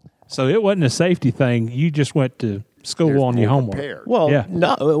 So it wasn't a safety thing. You just went to school on your homework. Prepared. Well,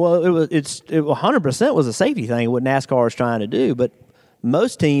 no. Well, it 100% was a safety thing, what NASCAR is trying to do. But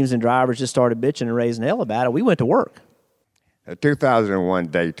most teams and drivers just started bitching and raising hell about it. We went to work. The 2001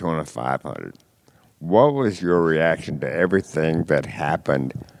 Daytona 500. What was your reaction to everything that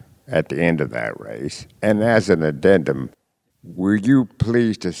happened at the end of that race? And as an addendum, were you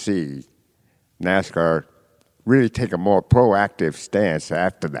pleased to see NASCAR really take a more proactive stance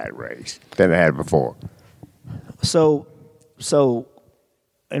after that race than it had before? So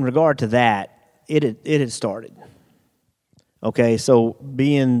in regard to that, it had started. Okay, so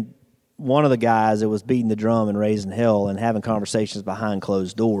being one of the guys that was beating the drum and raising hell and having conversations behind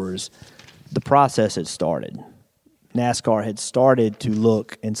closed doors, the process had started. NASCAR had started to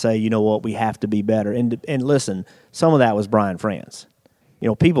look and say, you know what, we have to be better. And listen, some of that was Brian France.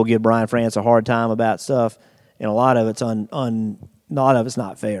 People give Brian France a hard time about stuff, and a lot of it's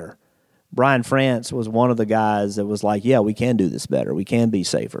not fair. Brian France was one of the guys that was like, yeah, we can do this better. We can be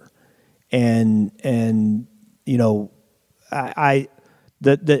safer. And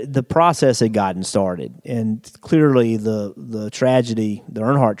the process had gotten started, and clearly the tragedy, the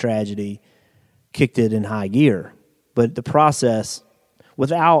Earnhardt tragedy, kicked it in high gear. But the process,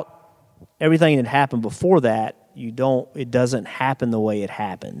 without everything that happened before that, it doesn't happen the way it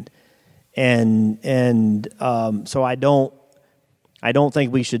happened. And so I don't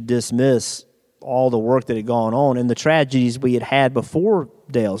think we should dismiss all the work that had gone on and the tragedies we had had before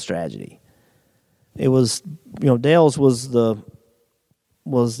Dale's tragedy. It was, Dale's was the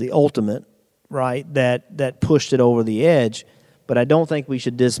ultimate, right, that pushed it over the edge. But I don't think we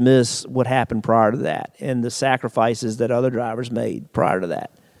should dismiss what happened prior to that and the sacrifices that other drivers made prior to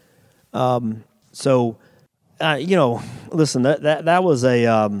that. Listen, that was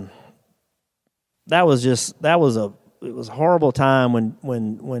a horrible time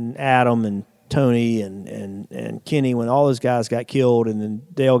when Adam and Tony and Kenny, when all those guys got killed and then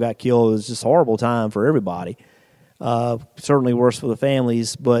Dale got killed. It was just a horrible time for everybody. Certainly worse for the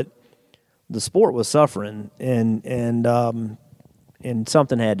families, but the sport was suffering and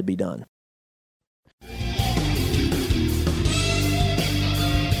something had to be done.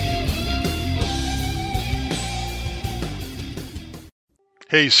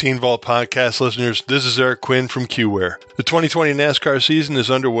 Hey, Scene Vault podcast listeners, this is Eric Quinn from QWare. The 2020 NASCAR season is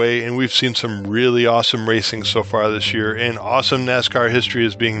underway, and we've seen some really awesome racing so far this year, and awesome NASCAR history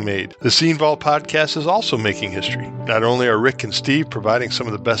is being made. The Scene Vault podcast is also making history. Not only are Rick and Steve providing some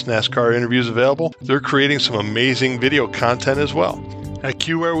of the best NASCAR interviews available, they're creating some amazing video content as well. At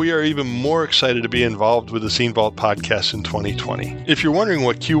QWare, we are even more excited to be involved with the Scene Vault podcast in 2020. If you're wondering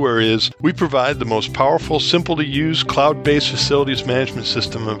what QWare is, we provide the most powerful, simple-to-use, cloud-based facilities management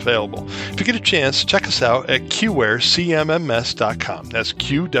system available. If you get a chance, check us out at QWareCMMS.com. That's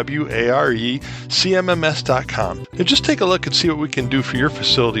QWARECMMS.com. And just take a look and see what we can do for your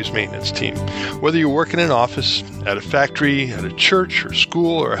facilities maintenance team. Whether you're working in an office, at a factory, at a church or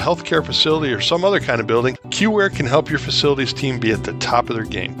school or a healthcare facility or some other kind of building, QWare can help your facilities team be at the top of their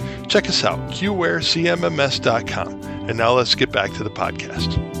game. Check us out, QWareCMMS.com. And now let's get back to the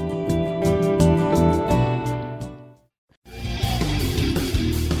podcast.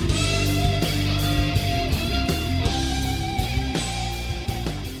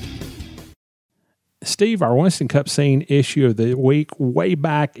 Steve, our Winston Cup Scene issue of the week, way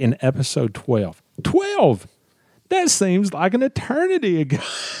back in episode 12. 12! That seems like an eternity ago.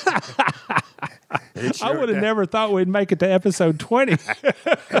 I would have never thought we'd make it to episode 20.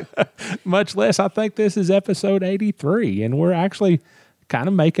 Much less, I think this is episode 83, and we're actually kind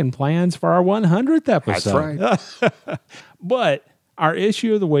of making plans for our 100th episode. That's right. But our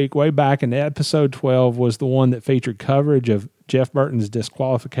issue of the week, way back in episode 12, was the one that featured coverage of Jeff Burton's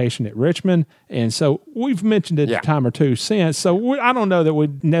disqualification at Richmond. And so we've mentioned it a time or two since. So I don't know that we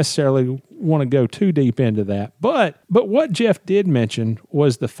necessarily want to go too deep into that. But what Jeff did mention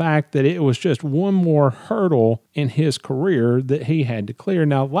was the fact that it was just one more hurdle in his career that he had to clear.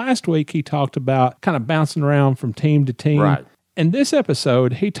 Now, last week he talked about kind of bouncing around from team to team. Right. In this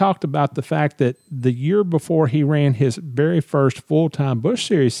episode, he talked about the fact that the year before he ran his very first full-time Busch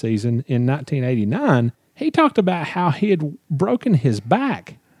Series season in 1989, he talked about how he had broken his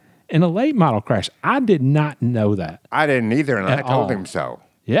back in a late model crash. I did not know that. I didn't either, and I told all. him so.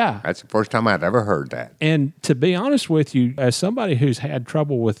 Yeah. That's the first time I'd ever heard that. And to be honest with you, as somebody who's had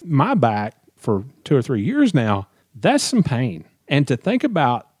trouble with my back for 2 or 3 years now, that's some pain. And to think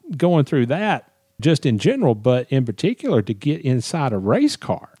about going through that just in general, but in particular to get inside a race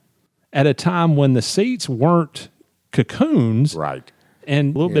car at a time when the seats weren't cocoons, right,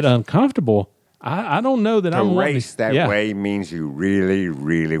 and a little bit uncomfortable, I don't know that I'm race that way means you really,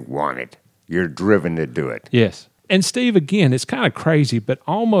 really want it. You're driven to do it. Yes. And Steve, again, it's kind of crazy, but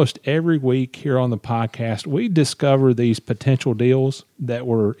almost every week here on the podcast, we discover these potential deals that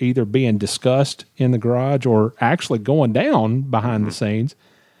were either being discussed in the garage or actually going down behind the scenes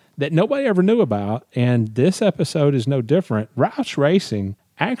that nobody ever knew about. And this episode is no different. Roush Racing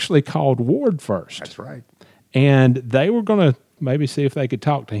actually called Ward first. That's right. And they were going to maybe see if they could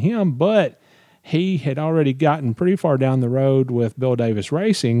talk to him, but he had already gotten pretty far down the road with Bill Davis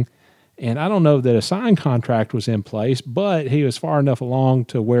Racing. And I don't know that a signed contract was in place, but he was far enough along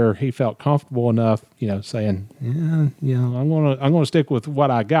to where he felt comfortable enough, saying, I'm going to stick with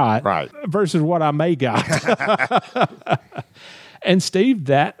what I got, right, versus what I may got. And Steve,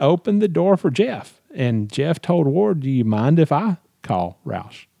 that opened the door for Jeff. And Jeff told Ward, do you mind if I call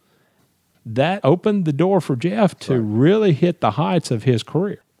Roush? That opened the door for Jeff to really hit the heights of his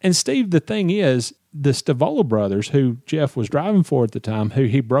career. And Steve, the thing is, the Stavola brothers, who Jeff was driving for at the time, who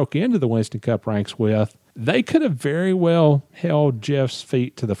he broke into the Winston Cup ranks with, they could have very well held Jeff's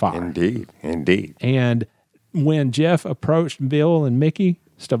feet to the fire. Indeed. And when Jeff approached Bill and Mickey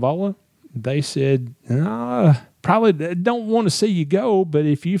Stavola, they said, probably don't want to see you go, but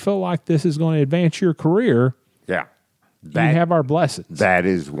if you feel like this is going to advance your career, you have our blessings. That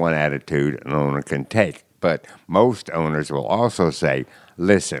is one attitude an owner can take. But most owners will also say,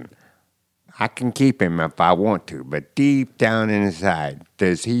 listen, I can keep him if I want to, but deep down inside,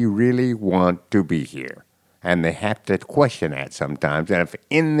 does he really want to be here? And they have to question that sometimes. And if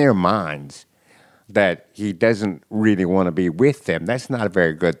in their minds that he doesn't really want to be with them, that's not a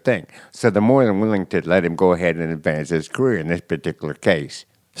very good thing. So they're more than willing to let him go ahead and advance his career in this particular case.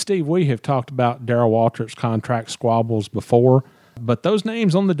 Steve, we have talked about Darrell Waltrip's contract squabbles before, but those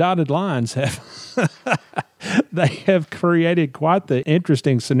names on the dotted lines they have created quite the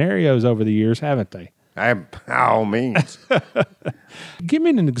interesting scenarios over the years, haven't they? By all means. Give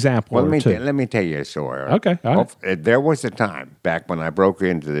me an example Well, or two. let me tell you a story. Okay, all right. There was a time back when I broke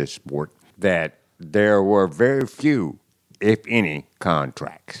into this sport that there were very few, if any,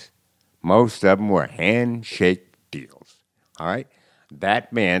 contracts. Most of them were handshake deals. All right?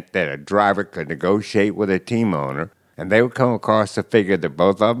 That meant that a driver could negotiate with a team owner, and they would come across a figure that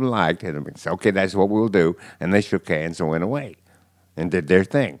both of them liked, and they'd say, okay, that's what we'll do. And they shook hands and went away and did their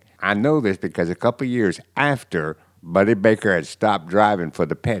thing. I know this because a couple of years after Buddy Baker had stopped driving for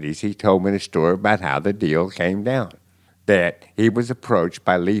the Petties, he told me the story about how the deal came down. That he was approached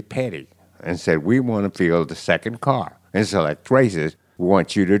by Lee Petty and said, we want to field the second car and select races. We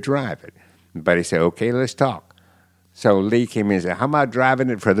want you to drive it. And Buddy said, okay, let's talk. So Lee came in and said, how about driving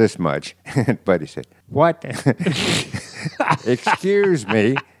it for this much? And Buddy said, what? Excuse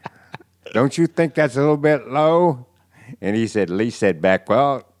me. Don't you think that's a little bit low? And Lee said back,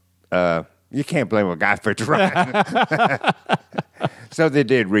 well, you can't blame a guy for driving. So they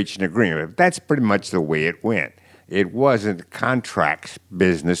did reach an agreement. That's pretty much the way it went. It wasn't contracts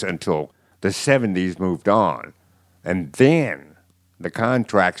business until the 70s moved on. And then the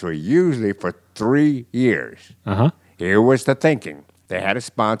contracts were usually for 3 years. Uh-huh. Here was the thinking. They had a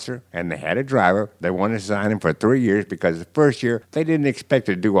sponsor and they had a driver. They wanted to sign him for 3 years because the first year they didn't expect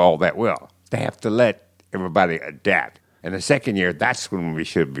to do all that well. They have to let everybody adapt. And the second year, that's when we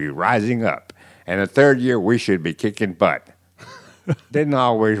should be rising up. And the third year, we should be kicking butt. Didn't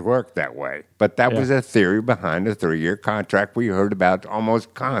always work that way. But that was a theory behind the 3-year contract we heard about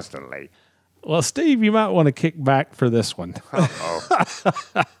almost constantly. Well, Steve, you might want to kick back for this one.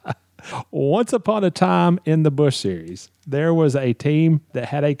 Uh-oh. Once upon a time in the Busch Series, there was a team that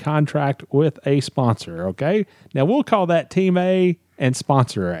had a contract with a sponsor, okay? Now, we'll call that Team A and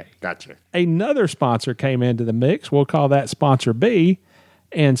Sponsor A. Gotcha. Another sponsor came into the mix. We'll call that Sponsor B,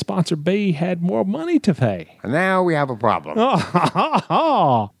 and Sponsor B had more money to pay. And now we have a problem.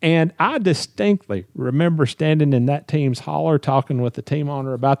 And I distinctly remember standing in that team's hauler talking with the team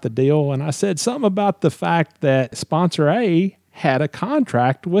owner about the deal, and I said something about the fact that Sponsor A had a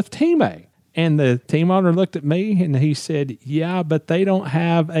contract with Team A. And the team owner looked at me and he said, yeah, but they don't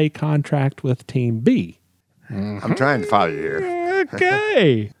have a contract with Team B. I'm trying to follow you here.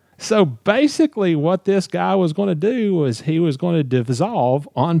 Okay. So basically what this guy was going to do was he was going to dissolve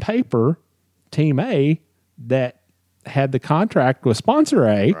on paper Team A that had the contract with Sponsor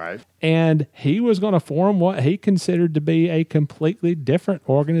A. Right. And he was going to form what he considered to be a completely different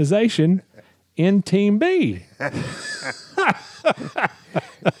organization in Team B.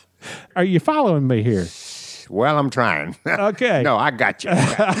 Are you following me here? Well, I'm trying. Okay. No, I got you.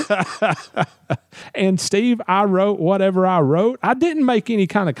 And Steve, I wrote whatever I wrote. I didn't make any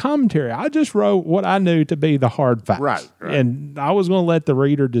kind of commentary. I just wrote what I knew to be the hard facts. Right. And I was going to let the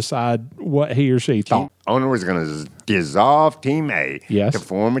reader decide what he or she thought. Owner was going to dissolve Team A Yes. to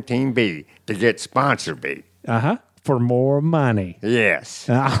form a Team B to get Sponsor B. Uh-huh. For more money. Yes.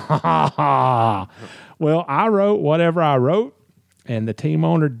 Well, I wrote whatever I wrote, and the team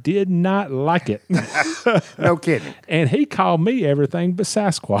owner did not like it. No kidding. And he called me everything but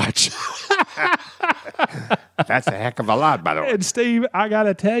Sasquatch. That's a heck of a lot, by the way. And Steve, I got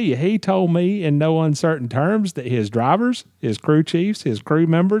to tell you, he told me in no uncertain terms that his drivers, his crew chiefs, his crew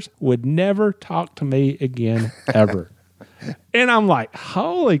members would never talk to me again, ever. And I'm like,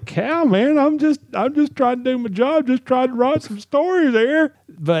 holy cow, man, I'm just trying to do my job, just trying to write some stories here.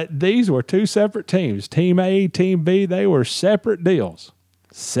 But these were two separate teams. Team A, Team B, they were separate deals.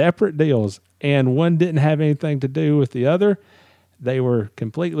 Separate deals. And one didn't have anything to do with the other. They were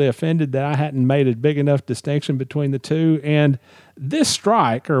completely offended that I hadn't made a big enough distinction between the two. And this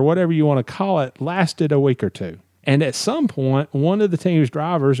strike, or whatever you want to call it, lasted a week or two. And at some point, one of the team's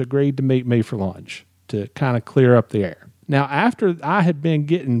drivers agreed to meet me for lunch to kind of clear up the air. Now, after I had been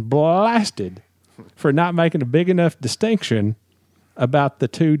getting blasted for not making a big enough distinction about the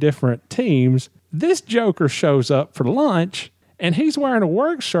two different teams, this joker shows up for lunch, and he's wearing a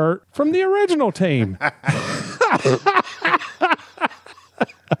work shirt from the original team.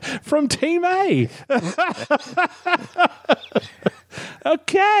 From Team A.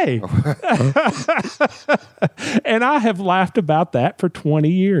 Okay. And I have laughed about that for 20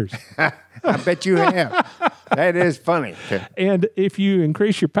 years. I bet you have. That is funny. And if you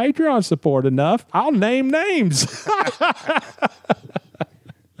increase your Patreon support enough, I'll name names.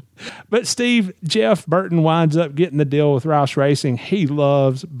 But Steve, Jeff Burton winds up getting the deal with Roush Racing. He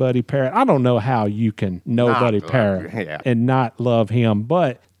loves Buddy Parrott. I don't know how you can know Buddy Parrott and not love him,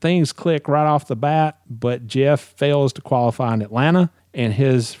 but things click right off the bat. But Jeff fails to qualify in Atlanta, and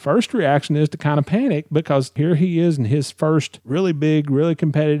his first reaction is to kind of panic because here he is in his first really big, really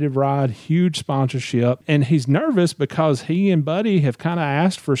competitive ride, huge sponsorship, and he's nervous because he and Buddy have kind of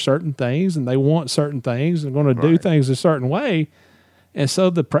asked for certain things, and they want certain things and going to do things a certain way. And so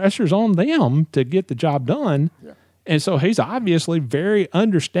the pressure's on them to get the job done. Yeah. And so he's obviously very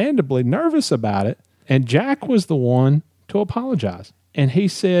understandably nervous about it. And Jack was the one to apologize. And he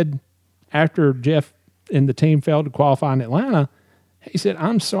said, after Jeff and the team failed to qualify in Atlanta, he said,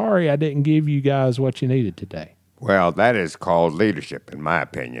 "I'm sorry I didn't give you guys what you needed today." Well, that is called leadership, in my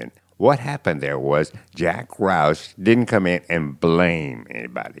opinion. What happened there was Jack Roush didn't come in and blame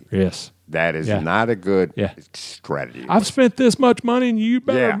anybody. Yes. That is not a good strategy. I've spent this much money, and you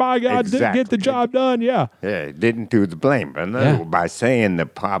better, by God, get the job done. Yeah. Yeah, didn't do the blame. But by saying the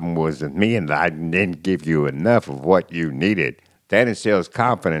problem was with me and I didn't give you enough of what you needed, that instills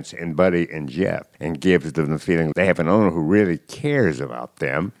confidence in Buddy and Jeff and gives them the feeling they have an owner who really cares about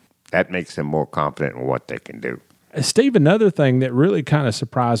them. That makes them more confident in what they can do. Steve, another thing that really kind of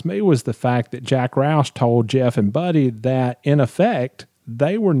surprised me was the fact that Jack Roush told Jeff and Buddy that, in effect,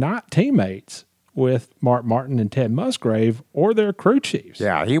 they were not teammates with Mark Martin and Ted Musgrave or their crew chiefs.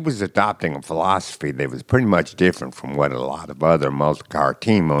 Yeah, he was adopting a philosophy that was pretty much different from what a lot of other multi-car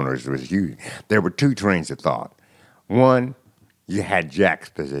team owners was using. There were two trains of thought. One, you had Jack's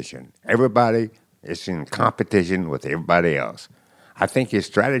position. Everybody is in competition with everybody else. I think his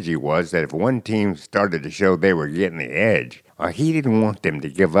strategy was that if one team started to show they were getting the edge, he didn't want them to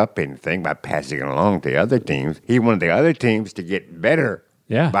give up anything by passing it along to other teams. He wanted the other teams to get better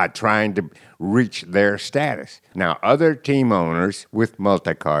by trying to reach their status. Now, other team owners with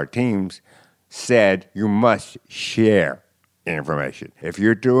multi-car teams said you must share information. If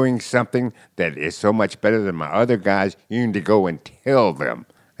you're doing something that is so much better than my other guys, you need to go and tell them.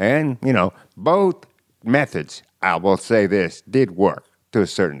 And, both methods, I will say this, did work to a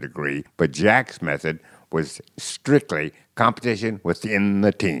certain degree, but Jack's method was strictly competition within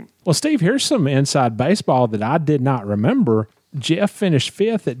the team. Well, Steve, here's some inside baseball that I did not remember. Jeff finished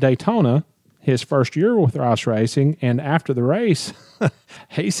 5th at Daytona, his first year with Roush Racing, and after the race,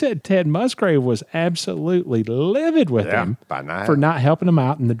 he said Ted Musgrave was absolutely livid with him for not helping him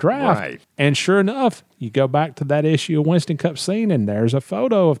out in the draft. Right. And sure enough, you go back to that issue of Winston Cup scene, and there's a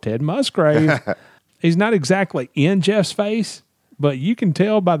photo of Ted Musgrave. He's not exactly in Jeff's face, but you can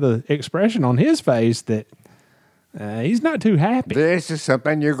tell by the expression on his face that he's not too happy. This is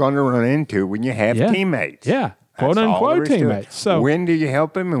something you're going to run into when you have teammates. Yeah, quote-unquote teammates. So when do you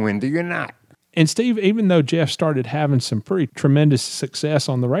help him and when do you not? And Steve, even though Jeff started having some pretty tremendous success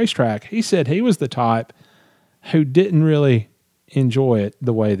on the racetrack, he said he was the type who didn't really enjoy it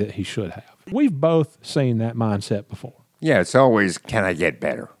the way that he should have. We've both seen that mindset before. Yeah, it's always, can I get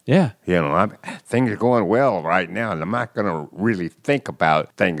better? Yeah. Things are going well right now, and I'm not going to really think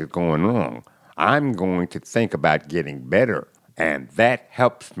about things going wrong. I'm going to think about getting better, and that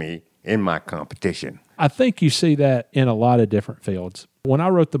helps me in my competition. I think you see that in a lot of different fields. When I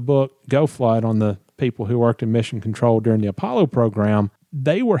wrote the book, Go Flight, on the people who worked in mission control during the Apollo program,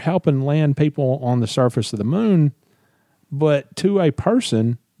 they were helping land people on the surface of the moon, but to a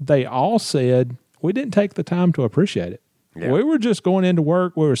person, they all said, we didn't take the time to appreciate it. Yeah. We were just going into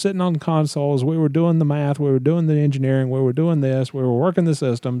work. We were sitting on the consoles. We were doing the math. We were doing the engineering. We were doing this. We were working the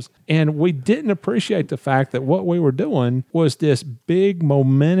systems. And we didn't appreciate the fact that what we were doing was this big,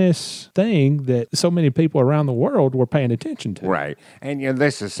 momentous thing that so many people around the world were paying attention to. Right. And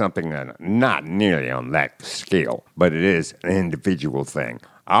this is something that not nearly on that scale, but it is an individual thing.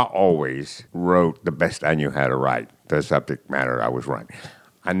 I always wrote the best I knew how to write, the subject matter I was writing.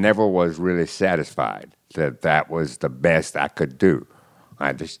 I never was really satisfied that was the best I could do.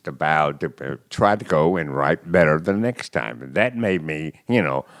 I just vowed to try to go and write better the next time. And that made me,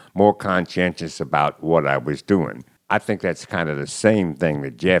 more conscientious about what I was doing. I think that's kind of the same thing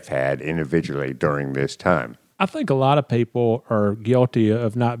that Jeff had individually during this time. I think a lot of people are guilty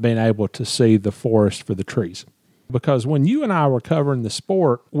of not being able to see the forest for the trees. Because when you and I were covering the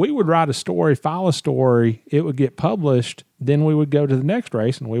sport, we would write a story, file a story, it would get published, then we would go to the next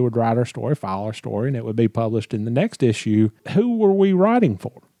race and we would write our story, file our story, and it would be published in the next issue. Who were we writing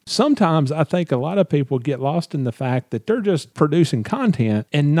for? Sometimes I think a lot of people get lost in the fact that they're just producing content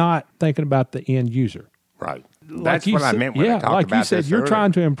and not thinking about the end user. Right. That's what I meant when I talked like about you said, this you're earlier.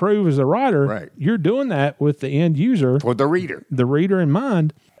 trying to improve as a writer. Right. You're doing that with the end user. For the reader in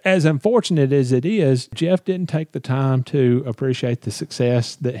mind. As unfortunate as it is, Jeff didn't take the time to appreciate the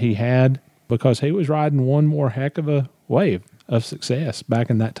success that he had because he was riding one more heck of a wave of success back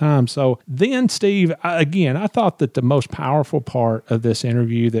in that time. So then, Steve, I thought that the most powerful part of this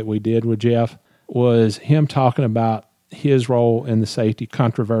interview that we did with Jeff was him talking about his role in the safety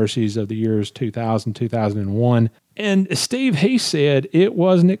controversies of the years 2000, 2001. And Steve, he said it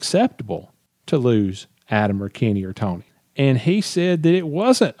wasn't acceptable to lose Adam or Kenny or Tony. And he said that it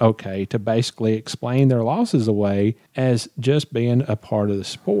wasn't okay to basically explain their losses away as just being a part of the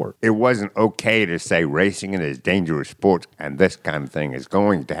sport. It wasn't okay to say racing is a dangerous sport and this kind of thing is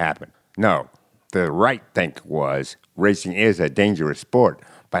going to happen. No, the right thing was racing is a dangerous sport,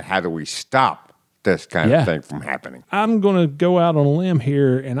 but how do we stop this kind of thing from happening? I'm going to go out on a limb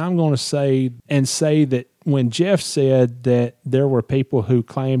here, and I'm going to say that when Jeff said that there were people who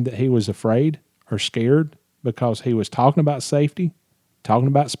claimed that he was afraid or scared because he was talking about safety, talking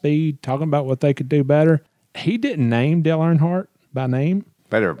about speed, talking about what they could do better, he didn't name Dale Earnhardt by name.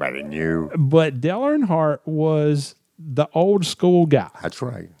 But everybody knew. But Dale Earnhardt was the old school guy. That's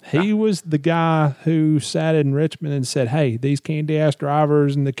right. He was the guy who sat in Richmond and said, hey, these candy-ass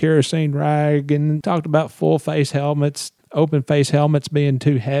drivers and the kerosene rag, and talked about full-face helmets, open-face helmets being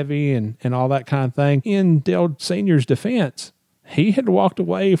too heavy and all that kind of thing. In Dale Sr.'s defense, he had walked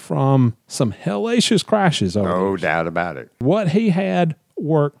away from some hellacious crashes over No years. doubt about it. What he had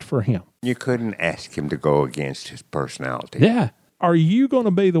worked for him. You couldn't ask him to go against his personality. Yeah. Are you going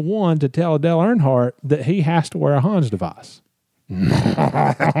to be the one to tell Dale Earnhardt that he has to wear a Hans device?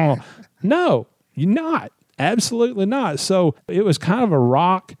 No, you're not. Absolutely not. So it was kind of a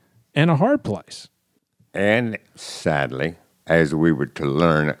rock and a hard place. And sadly, as we were to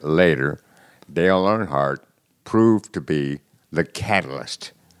learn later, Dale Earnhardt proved to be the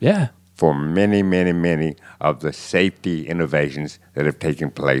catalyst for many, many, many of the safety innovations that have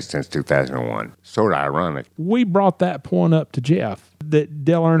taken place since 2001. Sort of ironic. We brought that point up to Jeff, that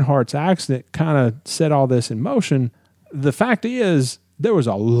Dale Earnhardt's accident kind of set all this in motion. The fact is, there was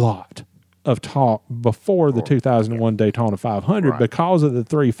a lot of talk before the 2001 Daytona 500 because of the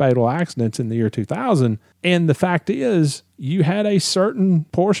 3 fatal accidents in the year 2000. And the fact is, you had a certain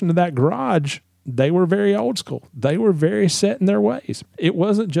portion of that garage. They were very old school. They were very set in their ways. It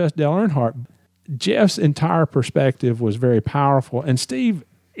wasn't just Dale Earnhardt. Jeff's entire perspective was very powerful. And Steve,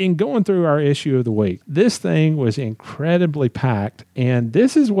 in going through our issue of the week, this thing was incredibly packed. And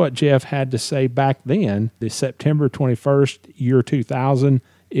this is what Jeff had to say back then, the September 21st, year 2000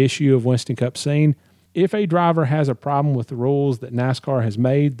 issue of Winston Cup Scene. If a driver has a problem with the rules that NASCAR has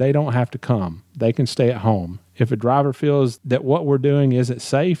made, they don't have to come. They can stay at home. If a driver feels that what we're doing isn't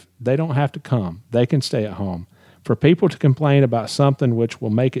safe, they don't have to come. They can stay at home. For people to complain about something which will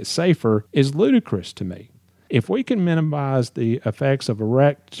make it safer is ludicrous to me. If we can minimize the effects of a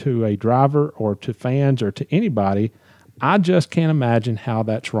wreck to a driver or to fans or to anybody, I just can't imagine how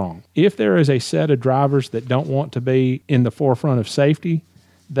that's wrong. If there is a set of drivers that don't want to be in the forefront of safety,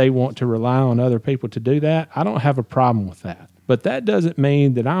 they want to rely on other people to do that, I don't have a problem with that. But that doesn't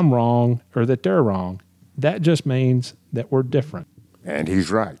mean that I'm wrong or that they're wrong. That just means that we're different. And he's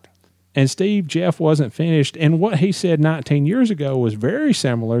right. And Steve, Jeff wasn't finished. And what he said 19 years ago was very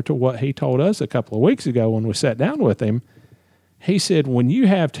similar to what he told us a couple of weeks ago when we sat down with him. He said, when you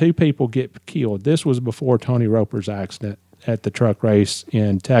have 2 people get killed, this was before Tony Roper's accident at the truck race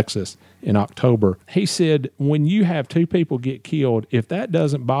in Texas in October. He said, when you have 2 people get killed, if that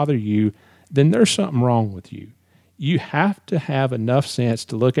doesn't bother you, then there's something wrong with you. You have to have enough sense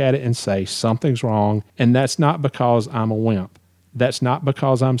to look at it and say something's wrong, and that's not because I'm a wimp. That's not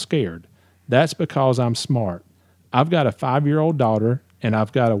because I'm scared. That's because I'm smart. I've got a 5-year-old daughter, and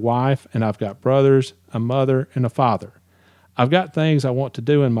I've got a wife, and I've got brothers, a mother, and a father. I've got things I want to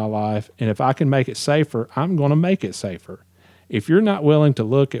do in my life, and if I can make it safer, I'm going to make it safer. If you're not willing to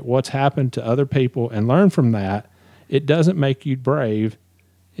look at what's happened to other people and learn from that, it doesn't make you brave.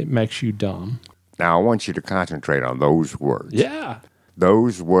 It makes you dumb. Now, I want you to concentrate on those words. Yeah.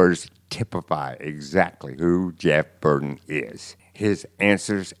 Those words typify exactly who Jeff Burton is. His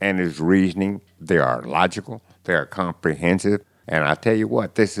answers and his reasoning, they are logical, they are comprehensive, and I tell you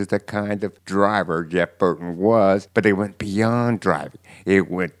what, this is the kind of driver Jeff Burton was, but it went beyond driving.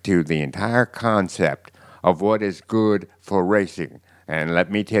 It went to the entire concept of what is good for racing. And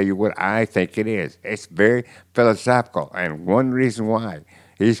let me tell you what I think it is. It's very philosophical, and one reason why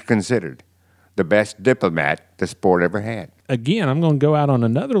he's considered the best diplomat the sport ever had. again, I'm going to go out on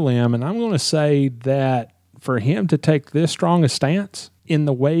another limb, and I'm going to say that for him to take this strong a stance in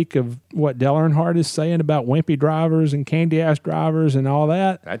the wake of what Dale Earnhardt is saying about wimpy drivers and candy-ass drivers and all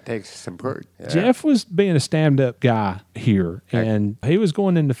that. That takes some courage. Yeah. Jeff was being a stand-up guy here, and he was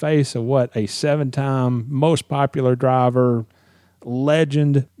going in the face of what a 7-time most popular driver,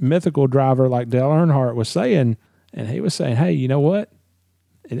 legend, mythical driver like Dale Earnhardt was saying, and he was saying, hey, you know what?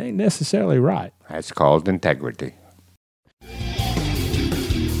 It ain't necessarily right. That's called integrity.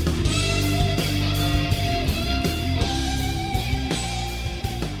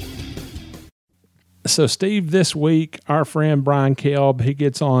 So, Steve, this week, our friend Brian Kelb, he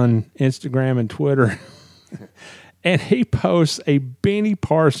gets on Instagram and Twitter, and he posts a Benny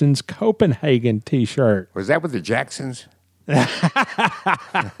Parsons Copenhagen T-shirt. Was that with the Jacksons? Benny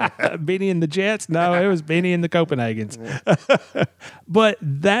and the Jets? No, it was Benny and the Copenhagens. But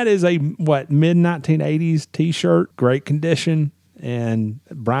that is a, mid-1980s T-shirt, great condition, and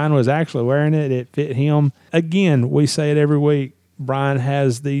Brian was actually wearing it. It fit him. Again, we say it every week. Brian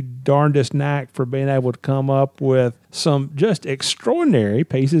has the darndest knack for being able to come up with some just extraordinary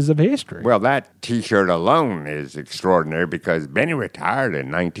pieces of history. Well, that T-shirt alone is extraordinary because Benny retired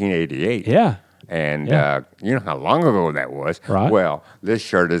in 1988. Yeah. And you know how long ago that was. Right. Well, this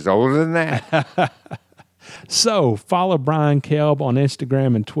shirt is older than that. So follow Brian Kelb on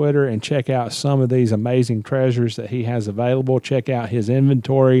Instagram and Twitter and check out some of these amazing treasures that he has available. Check out his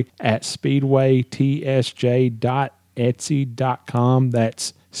inventory at speedwaytsj.etsy.com.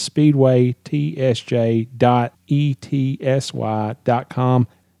 That's speedwaytsj.etsy.com.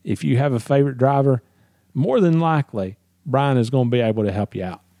 If you have a favorite driver, more than likely, Brian is going to be able to help you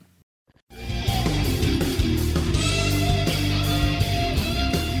out.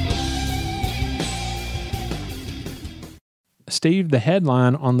 Steve, the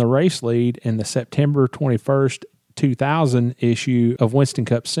headline on the race lead in the September 21st, 2000 issue of Winston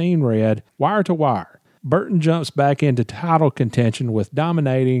Cup Scene read, wire to wire, Burton jumps back into title contention with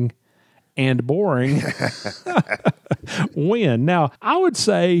dominating and boring win. Now, I would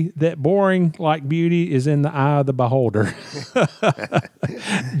say that boring, like beauty, is in the eye of the beholder.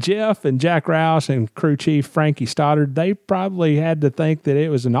 Jeff and Jack Rouse and crew chief Frankie Stoddard, they probably had to think that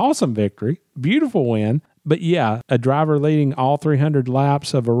it was an awesome victory, beautiful win. But yeah, a driver leading all 300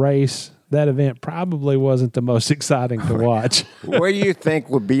 laps of a race, that event probably wasn't the most exciting to watch. What do you think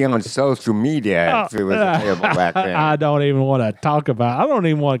would be on social media if it was available back then? I don't even want to talk about it. I don't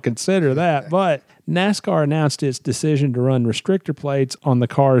even want to consider that. But NASCAR announced its decision to run restrictor plates on the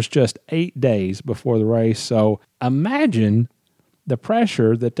cars just 8 days before the race. So imagine the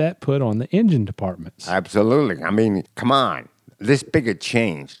pressure that put on the engine departments. Absolutely. I mean, come on. This big a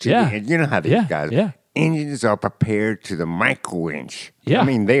change. You know how these guys... Yeah. Engines are prepared to the micro-inch. Yeah. I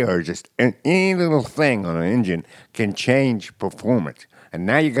mean, they are just, any little thing on an engine can change performance. And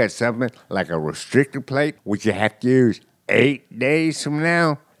now you got something like a restrictor plate, which you have to use 8 days from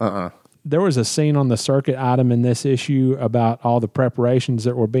now. There was a scene on the circuit item in this issue about all the preparations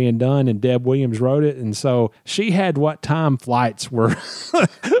that were being done, and Deb Williams wrote it. And so she had what time flights were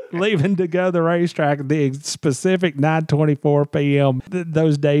leaving to go to the racetrack, the specific 9:24 p.m.,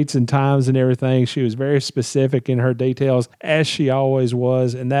 those dates and times and everything. She was very specific in her details, as she always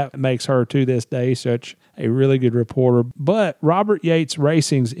was, and that makes her, to this day, such a really good reporter. But Robert Yates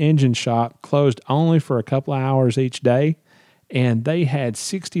Racing's engine shop closed only for a couple of hours each day, and they had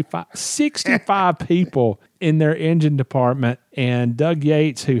 65 people in their engine department. And Doug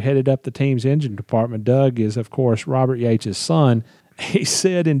Yates, who headed up the team's engine department, Doug is, of course, Robert Yates' son. He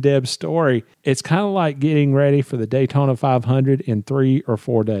said in Deb's story, it's kind of like getting ready for the Daytona 500 in 3 or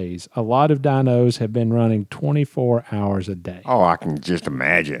 4 days. A lot of dynos have been running 24 hours a day. Oh, I can just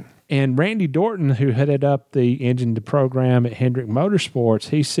imagine. And Randy Dorton, who headed up the engine program at Hendrick Motorsports,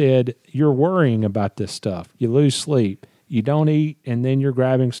 he said, you're worrying about this stuff. You lose sleep. You don't eat, and then you're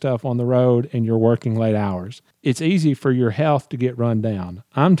grabbing stuff on the road, and you're working late hours. It's easy for your health to get run down.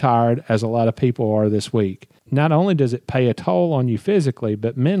 I'm tired, as a lot of people are this week. Not only does it pay a toll on you physically,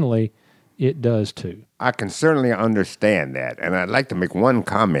 but mentally, it does too. I can certainly understand that, and I'd like to make one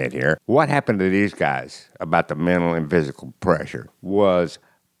comment here. What happened to these guys about the mental and physical pressure was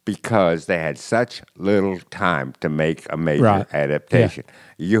because they had such little time to make a major adaptation.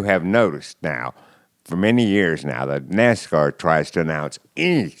 Yeah. You have noticed now, for many years now, that NASCAR tries to announce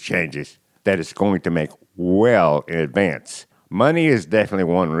any changes that it's going to make well in advance. Money is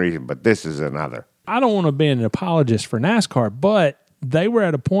definitely one reason, but this is another. I don't want to be an apologist for NASCAR, but they were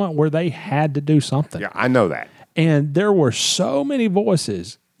at a point where they had to do something. Yeah, I know that. And there were so many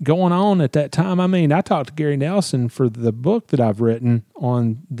voices going on at that time. I mean, I talked to Gary Nelson for the book that I've written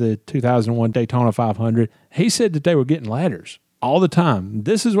on the 2001 Daytona 500. He said that they were getting letters all the time.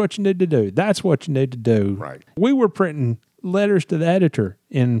 This is what you need to do. That's what you need to do. Right. We were printing letters to the editor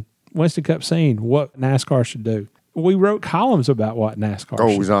in Winston Cup Scene what NASCAR should do. We wrote columns about what NASCAR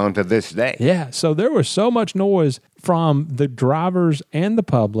goes on to this day. Yeah, so there was so much noise from the drivers and the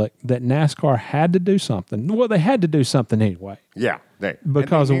public that NASCAR had to do something. Well, they had to do something anyway. Yeah.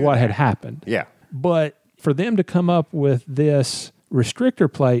 Because of what had happened. Yeah. But for them to come up with this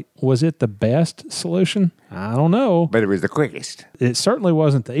restrictor plate, was it the best solution? I don't know. But it was the quickest. It certainly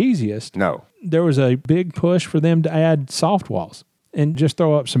wasn't the easiest. No. There was a big push for them to add soft walls and just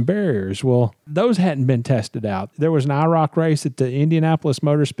throw up some barriers. Well, those hadn't been tested out. There was an IROC race at the Indianapolis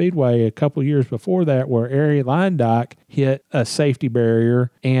Motor Speedway a couple years before that where Arie Luyendyk hit a safety barrier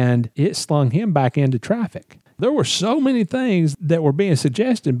and it slung him back into traffic. There were so many things that were being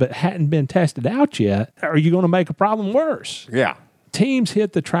suggested but hadn't been tested out yet. Are you going to make a problem worse? Yeah. Teams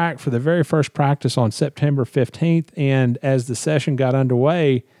hit the track for the very first practice on September 15th, and as the session got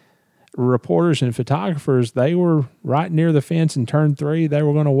underway, reporters and photographers, they were right near the fence in turn 3. They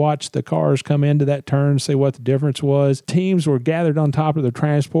were going to watch the cars come into that turn, see what the difference was. Teams were gathered on top of their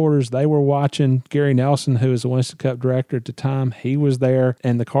transporters. They were watching. Gary Nelson, who was the Winston Cup director at the time, he was there,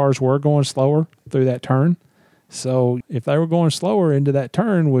 and the cars were going slower through that turn. So if they were going slower into that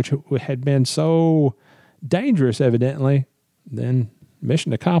turn, which had been so dangerous, evidently, then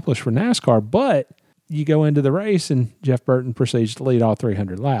mission accomplished for NASCAR. But you go into the race and Jeff Burton proceeds to lead all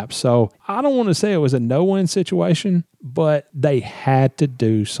 300 laps. So I don't want to say it was a no-win situation, but they had to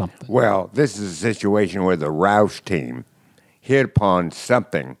do something. Well, this is a situation where the Roush team hit upon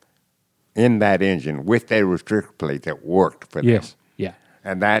something in that engine with their restrictor plate that worked for them. Yes, yeah.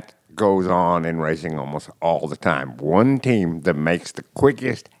 And that goes on in racing almost all the time. One team that makes the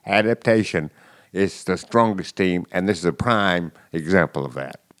quickest adaptation is the strongest team, and this is a prime example of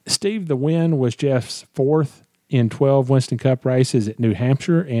that. Steve, the win was Jeff's 4th in 12 Winston Cup races at New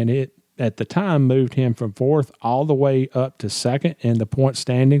Hampshire, and it, at the time, moved him from 4th all the way up to 2nd in the point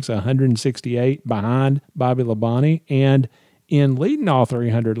standings, 168 behind Bobby Labonte. And in leading all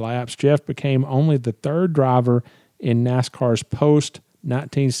 300 laps, Jeff became only the 3rd driver in NASCAR's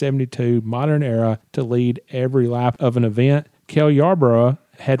post-1972 modern era to lead every lap of an event. Cale Yarborough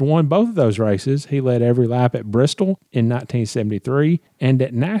had won both of those races. He led every lap at Bristol in 1973 and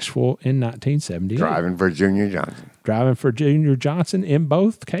at Nashville in 1978. Driving for Junior Johnson. Driving for Junior Johnson in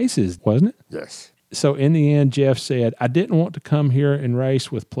both cases, wasn't it? Yes. So in the end, Jeff said, I didn't want to come here and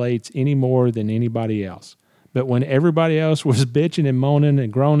race with plates any more than anybody else. But when everybody else was bitching and moaning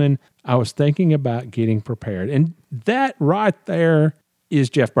and groaning, I was thinking about getting prepared. And that right there is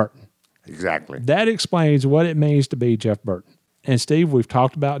Jeff Burton. Exactly. That explains what it means to be Jeff Burton. And Steve, we've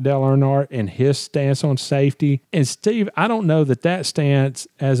talked about Dale Earnhardt and his stance on safety. And Steve, I don't know that stance,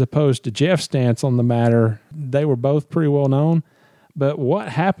 as opposed to Jeff's stance on the matter, they were both pretty well known. But what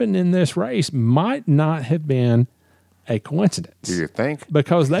happened in this race might not have been a coincidence. Do you think?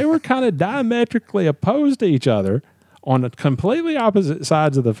 Because they were kind of diametrically opposed to each other on the completely opposite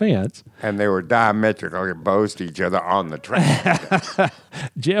sides of the fence. And they were diametrically opposed to each other on the track.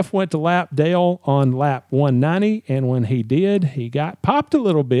 Jeff went to lap Dale on lap 190, and when he did, he got popped a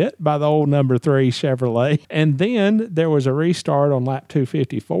little bit by the old number 3 Chevrolet. And then there was a restart on lap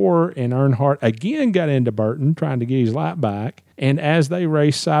 254, and Earnhardt again got into Burton, trying to get his lap back. And as they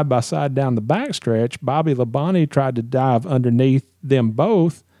raced side by side down the backstretch, Bobby Labonte tried to dive underneath them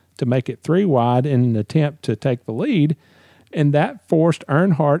both to make it 3 wide in an attempt to take the lead, and that forced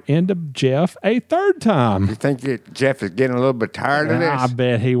Earnhardt into Jeff a 3rd time. You think Jeff is getting a little bit tired of this? I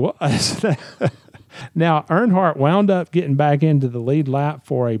bet he was. Now, Earnhardt wound up getting back into the lead lap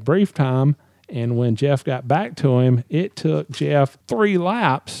for a brief time, and when Jeff got back to him, it took Jeff 3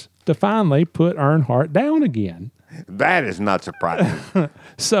 laps to finally put Earnhardt down again. That is not surprising.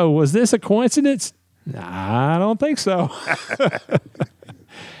 So was this a coincidence? I don't think so.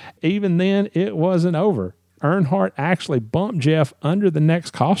 Even then, it wasn't over. Earnhardt actually bumped Jeff under the next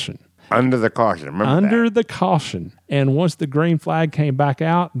caution. Under the caution, remember Under that? the caution. And once the green flag came back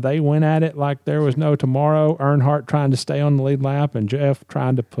out, they went at it like there was no tomorrow. Earnhardt trying to stay on the lead lap and Jeff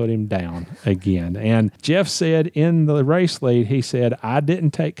trying to put him down again. And Jeff said in the race lead, he said, I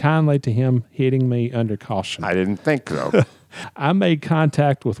didn't take kindly to him hitting me under caution. I didn't think so. I made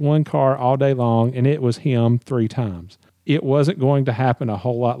contact with one car all day long, and it was him 3 times. It wasn't going to happen a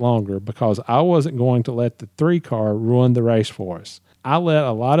whole lot longer because I wasn't going to let the 3 car ruin the race for us. I let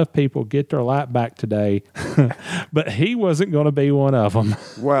a lot of people get their lap back today, but he wasn't going to be one of them.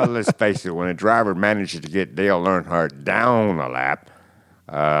 Well, let's face it, when a driver manages to get Dale Earnhardt down a lap,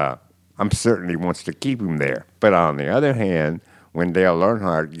 I'm certainly wants to keep him there. But on the other hand, when Dale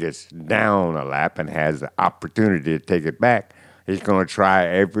Earnhardt gets down a lap and has the opportunity to take it back, he's going to try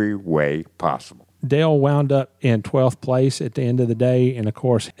every way possible. Dale wound up in 12th place at the end of the day, and of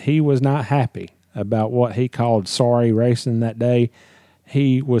course, he was not happy about what he called sorry racing that day.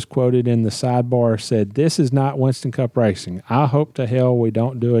 He was quoted in the sidebar, said, "This is not Winston Cup racing. I hope to hell we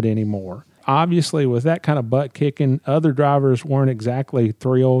don't do it anymore." Obviously, with that kind of butt kicking, other drivers weren't exactly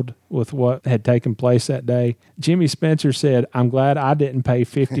thrilled with what had taken place that day. Jimmy Spencer said, "I'm glad I didn't pay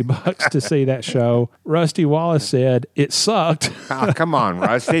 $50 to see that show." Rusty Wallace said, "It sucked." Oh, come on,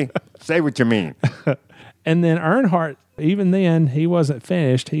 Rusty. Say what you mean. And then Earnhardt, even then, he wasn't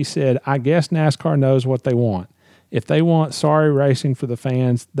finished. He said, "I guess NASCAR knows what they want. If they want sorry racing for the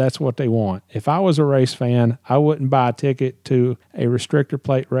fans, that's what they want. If I was a race fan, I wouldn't buy a ticket to a restrictor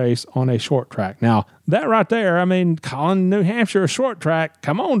plate race on a short track." Now, that right there, I mean, calling New Hampshire a short track,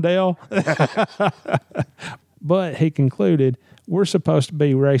 come on, Dale. But he concluded, "We're supposed to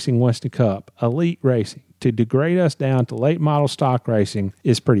be racing Winston Cup, elite racing. To degrade us down to late model stock racing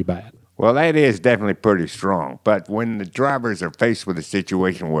is pretty bad." Well, that is definitely pretty strong. But when the drivers are faced with a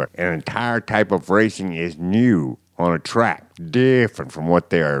situation where an entire type of racing is new on a track, different from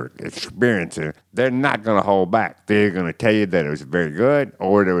what they're experiencing, they're not going to hold back. They're going to tell you that it was very good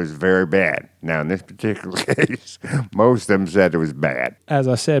or it was very bad. Now, in this particular case, most of them said it was bad. As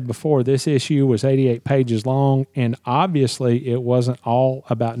I said before, this issue was 88 pages long, and obviously it wasn't all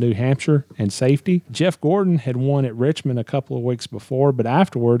about New Hampshire and safety. Jeff Gordon had won at Richmond a couple of weeks before, but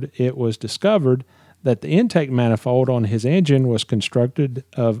afterward it was discovered that the intake manifold on his engine was constructed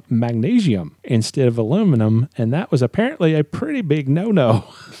of magnesium instead of aluminum, and that was apparently a pretty big no-no.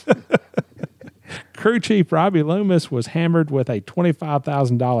 Crew chief Robbie Loomis was hammered with a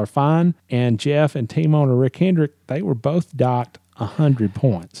 $25,000 fine, and Jeff and team owner Rick Hendrick, they were both docked 100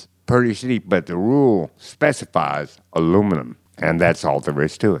 points. Pretty steep, but the rule specifies aluminum, and that's all there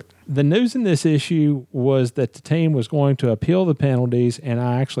is to it. The news in this issue was that the team was going to appeal the penalties, and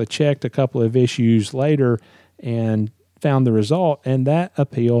I actually checked a couple of issues later and found the result, and that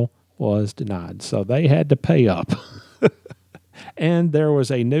appeal was denied. So they had to pay up. And there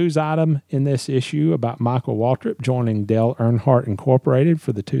was a news item in this issue about Michael Waltrip joining Dale Earnhardt Incorporated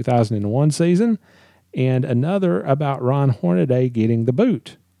for the 2001 season, and another about Ron Hornaday getting the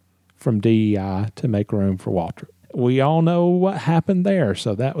boot from DEI to make room for Waltrip. We all know what happened there,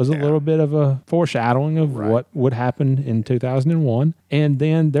 so that was a little bit of a foreshadowing of what would happen in 2001. And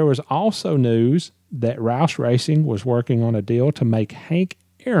then there was also news that Roush Racing was working on a deal to make Hank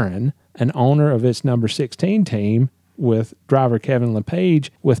Aaron an owner of its number 16 team with driver Kevin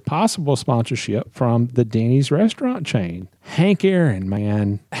LePage, with possible sponsorship from the Denny's restaurant chain. Hank Aaron,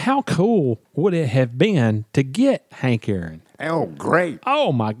 man, how cool would it have been to get Hank Aaron? Oh, great.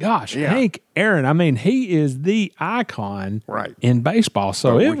 Oh, my gosh. Yeah. Hank Aaron, I mean, he is the icon in baseball.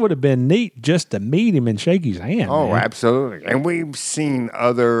 So it would have been neat just to meet him and shake his hand. Oh, man. Absolutely. And we've seen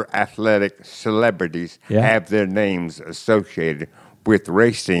other athletic celebrities have their names associated with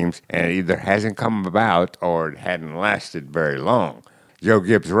race teams, and it either hasn't come about or it hadn't lasted very long. Joe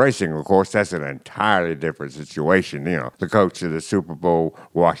Gibbs Racing, of course, that's an entirely different situation. You know, the coach of the Super Bowl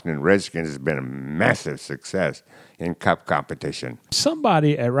Washington Redskins has been a massive success in cup competition.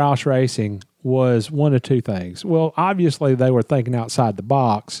 Somebody at Roush Racing was one of two things. Well, obviously they were thinking outside the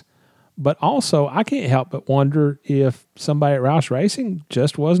box, but also I can't help but wonder if somebody at Roush Racing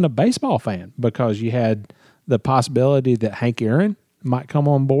just wasn't a baseball fan, because you had the possibility that Hank Aaron might come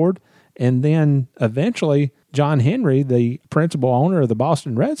on board, and then eventually John Henry, the principal owner of the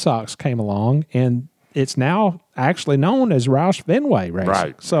Boston Red Sox, came along, and it's now actually known as Roush Fenway Racing.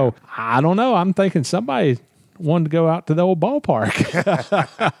 Right. So I don't know. I'm thinking somebody wanted to go out to the old ballpark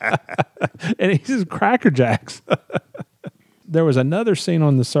and he says Cracker Jacks. There was another scene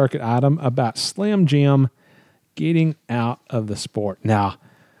on the circuit item about Slim Jim getting out of the sport. Now,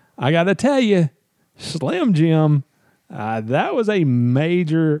 I got to tell you, Slim Jim, that was a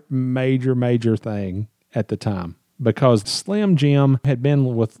major thing at the time, because Slim Jim had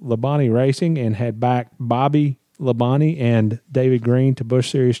been with Labonte Racing and had backed Bobby Labonte and David Green to Busch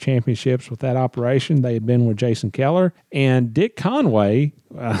Series championships with that operation. They had been with Jason Keller and Dick Conway.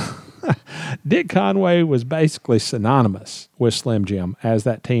 Dick Conway was basically synonymous with Slim Jim as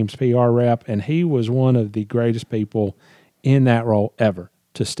that team's PR rep, and he was one of the greatest people in that role ever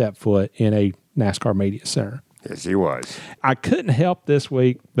to step foot in a NASCAR media center. Yes, he was. I couldn't help this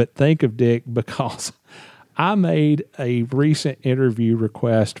week but think of Dick, because I made a recent interview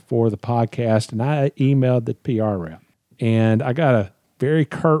request for the podcast, and I emailed the PR rep. And I got a very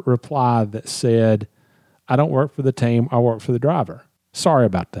curt reply that said, "I don't work for the team, I work for the driver." Sorry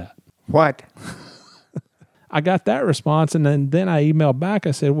about that. What? I got that response, and then I emailed back.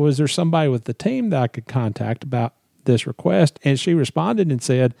 I said, was there somebody with the team that I could contact about this request? And she responded and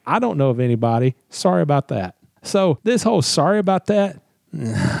said, I don't know of anybody. Sorry about that. So this whole sorry about that.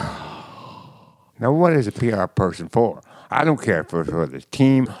 Now, what is a PR person for? I don't care if it's for the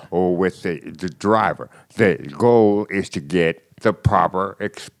team or with the driver. The goal is to get the proper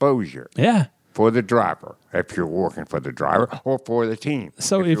exposure. Yeah. For the driver, if you're working for the driver, or for the team.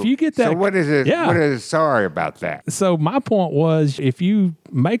 So if you get that... So what is it? Yeah. What is sorry about that? So my point was, if you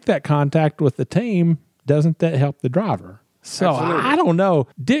make that contact with the team, doesn't that help the driver? So Absolutely. I don't know.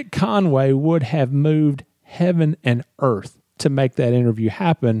 Dick Conway would have moved heaven and earth to make that interview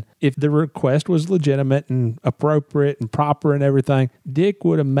happen. If the request was legitimate and appropriate and proper and everything, Dick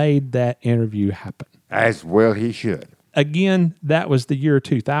would have made that interview happen. As well he should. Again, that was the year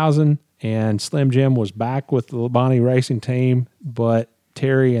 2000. And Slim Jim was back with the Labonte Racing team, but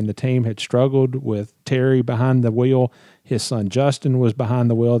Terry and the team had struggled with Terry behind the wheel. His son Justin was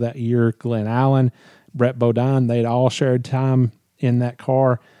behind the wheel that year. Glenn Allen, Brett Bodine, they'd all shared time in that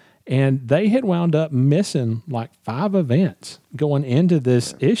car. And they had wound up missing like 5 events going into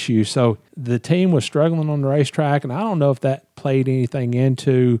this issue. So the team was struggling on the racetrack, and I don't know if that played anything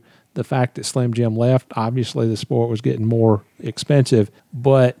into the fact that Slim Jim left. Obviously, the sport was getting more expensive,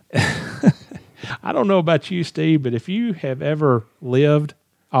 but I don't know about you, Steve, but if you have ever lived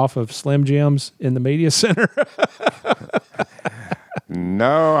off of Slim Jims in the media center.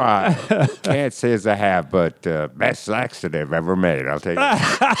 No, I can't say as I have, but best laxative I've ever made, I'll tell you.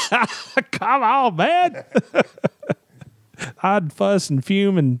 Come on, man. I'd fuss and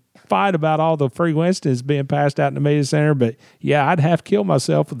fume and fight about all the free Winstons being passed out in the media center, but yeah, I'd have to kill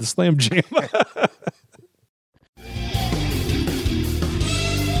myself with the Slim Jim.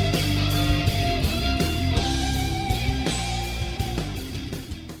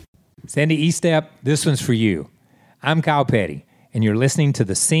 Sandy Estep, this one's for you. I'm Kyle Petty, and you're listening to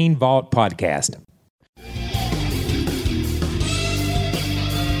the Scene Vault podcast.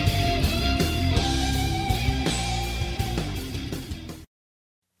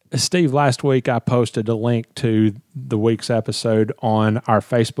 Steve, last week I posted a link to the week's episode on our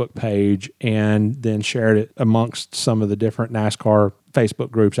Facebook page and then shared it amongst some of the different NASCAR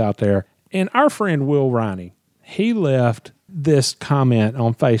Facebook groups out there. And our friend Will Riney, he left this comment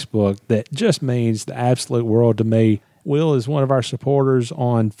on Facebook that just means the absolute world to me. Will is one of our supporters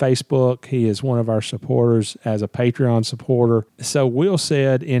on Facebook. He is one of our supporters as a Patreon supporter. So Will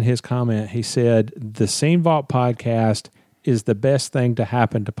said in his comment, he said, the Scene Vault podcast is the best thing to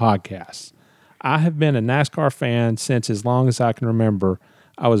happen to podcasts. I have been a NASCAR fan since as long as I can remember.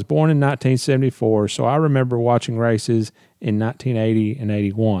 I was born in 1974, so I remember watching races in 1980 and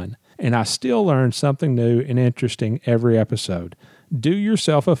 81. And I still learn something new and interesting every episode. Do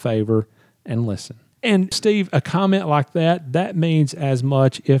yourself a favor and listen. And Steve, a comment like that, that means as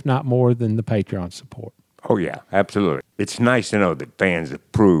much, if not more, than the Patreon support. Oh, yeah, absolutely. It's nice to know that fans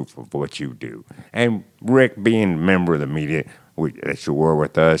approve of what you do. And Rick, being a member of the media that you were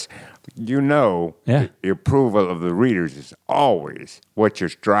with us, you know the approval of the readers is always what you're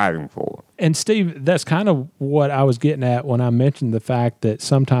striving for. And Steve, that's kind of what I was getting at when I mentioned the fact that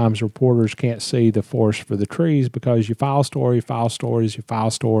sometimes reporters can't see the forest for the trees because you file stories,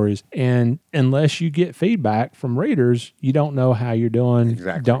 and unless you get feedback from readers, you don't know how you're doing,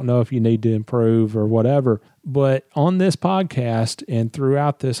 don't know if you need to improve or whatever. But on this podcast and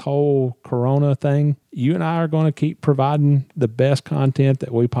throughout this whole Corona thing, you and I are going to keep providing the best content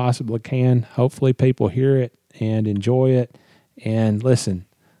that we possibly can. Hopefully people hear it and enjoy it. And listen,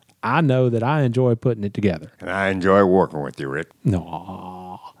 I know that I enjoy putting it together. And I enjoy working with you, Rick.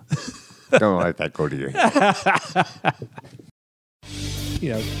 No. Don't let that go to your head.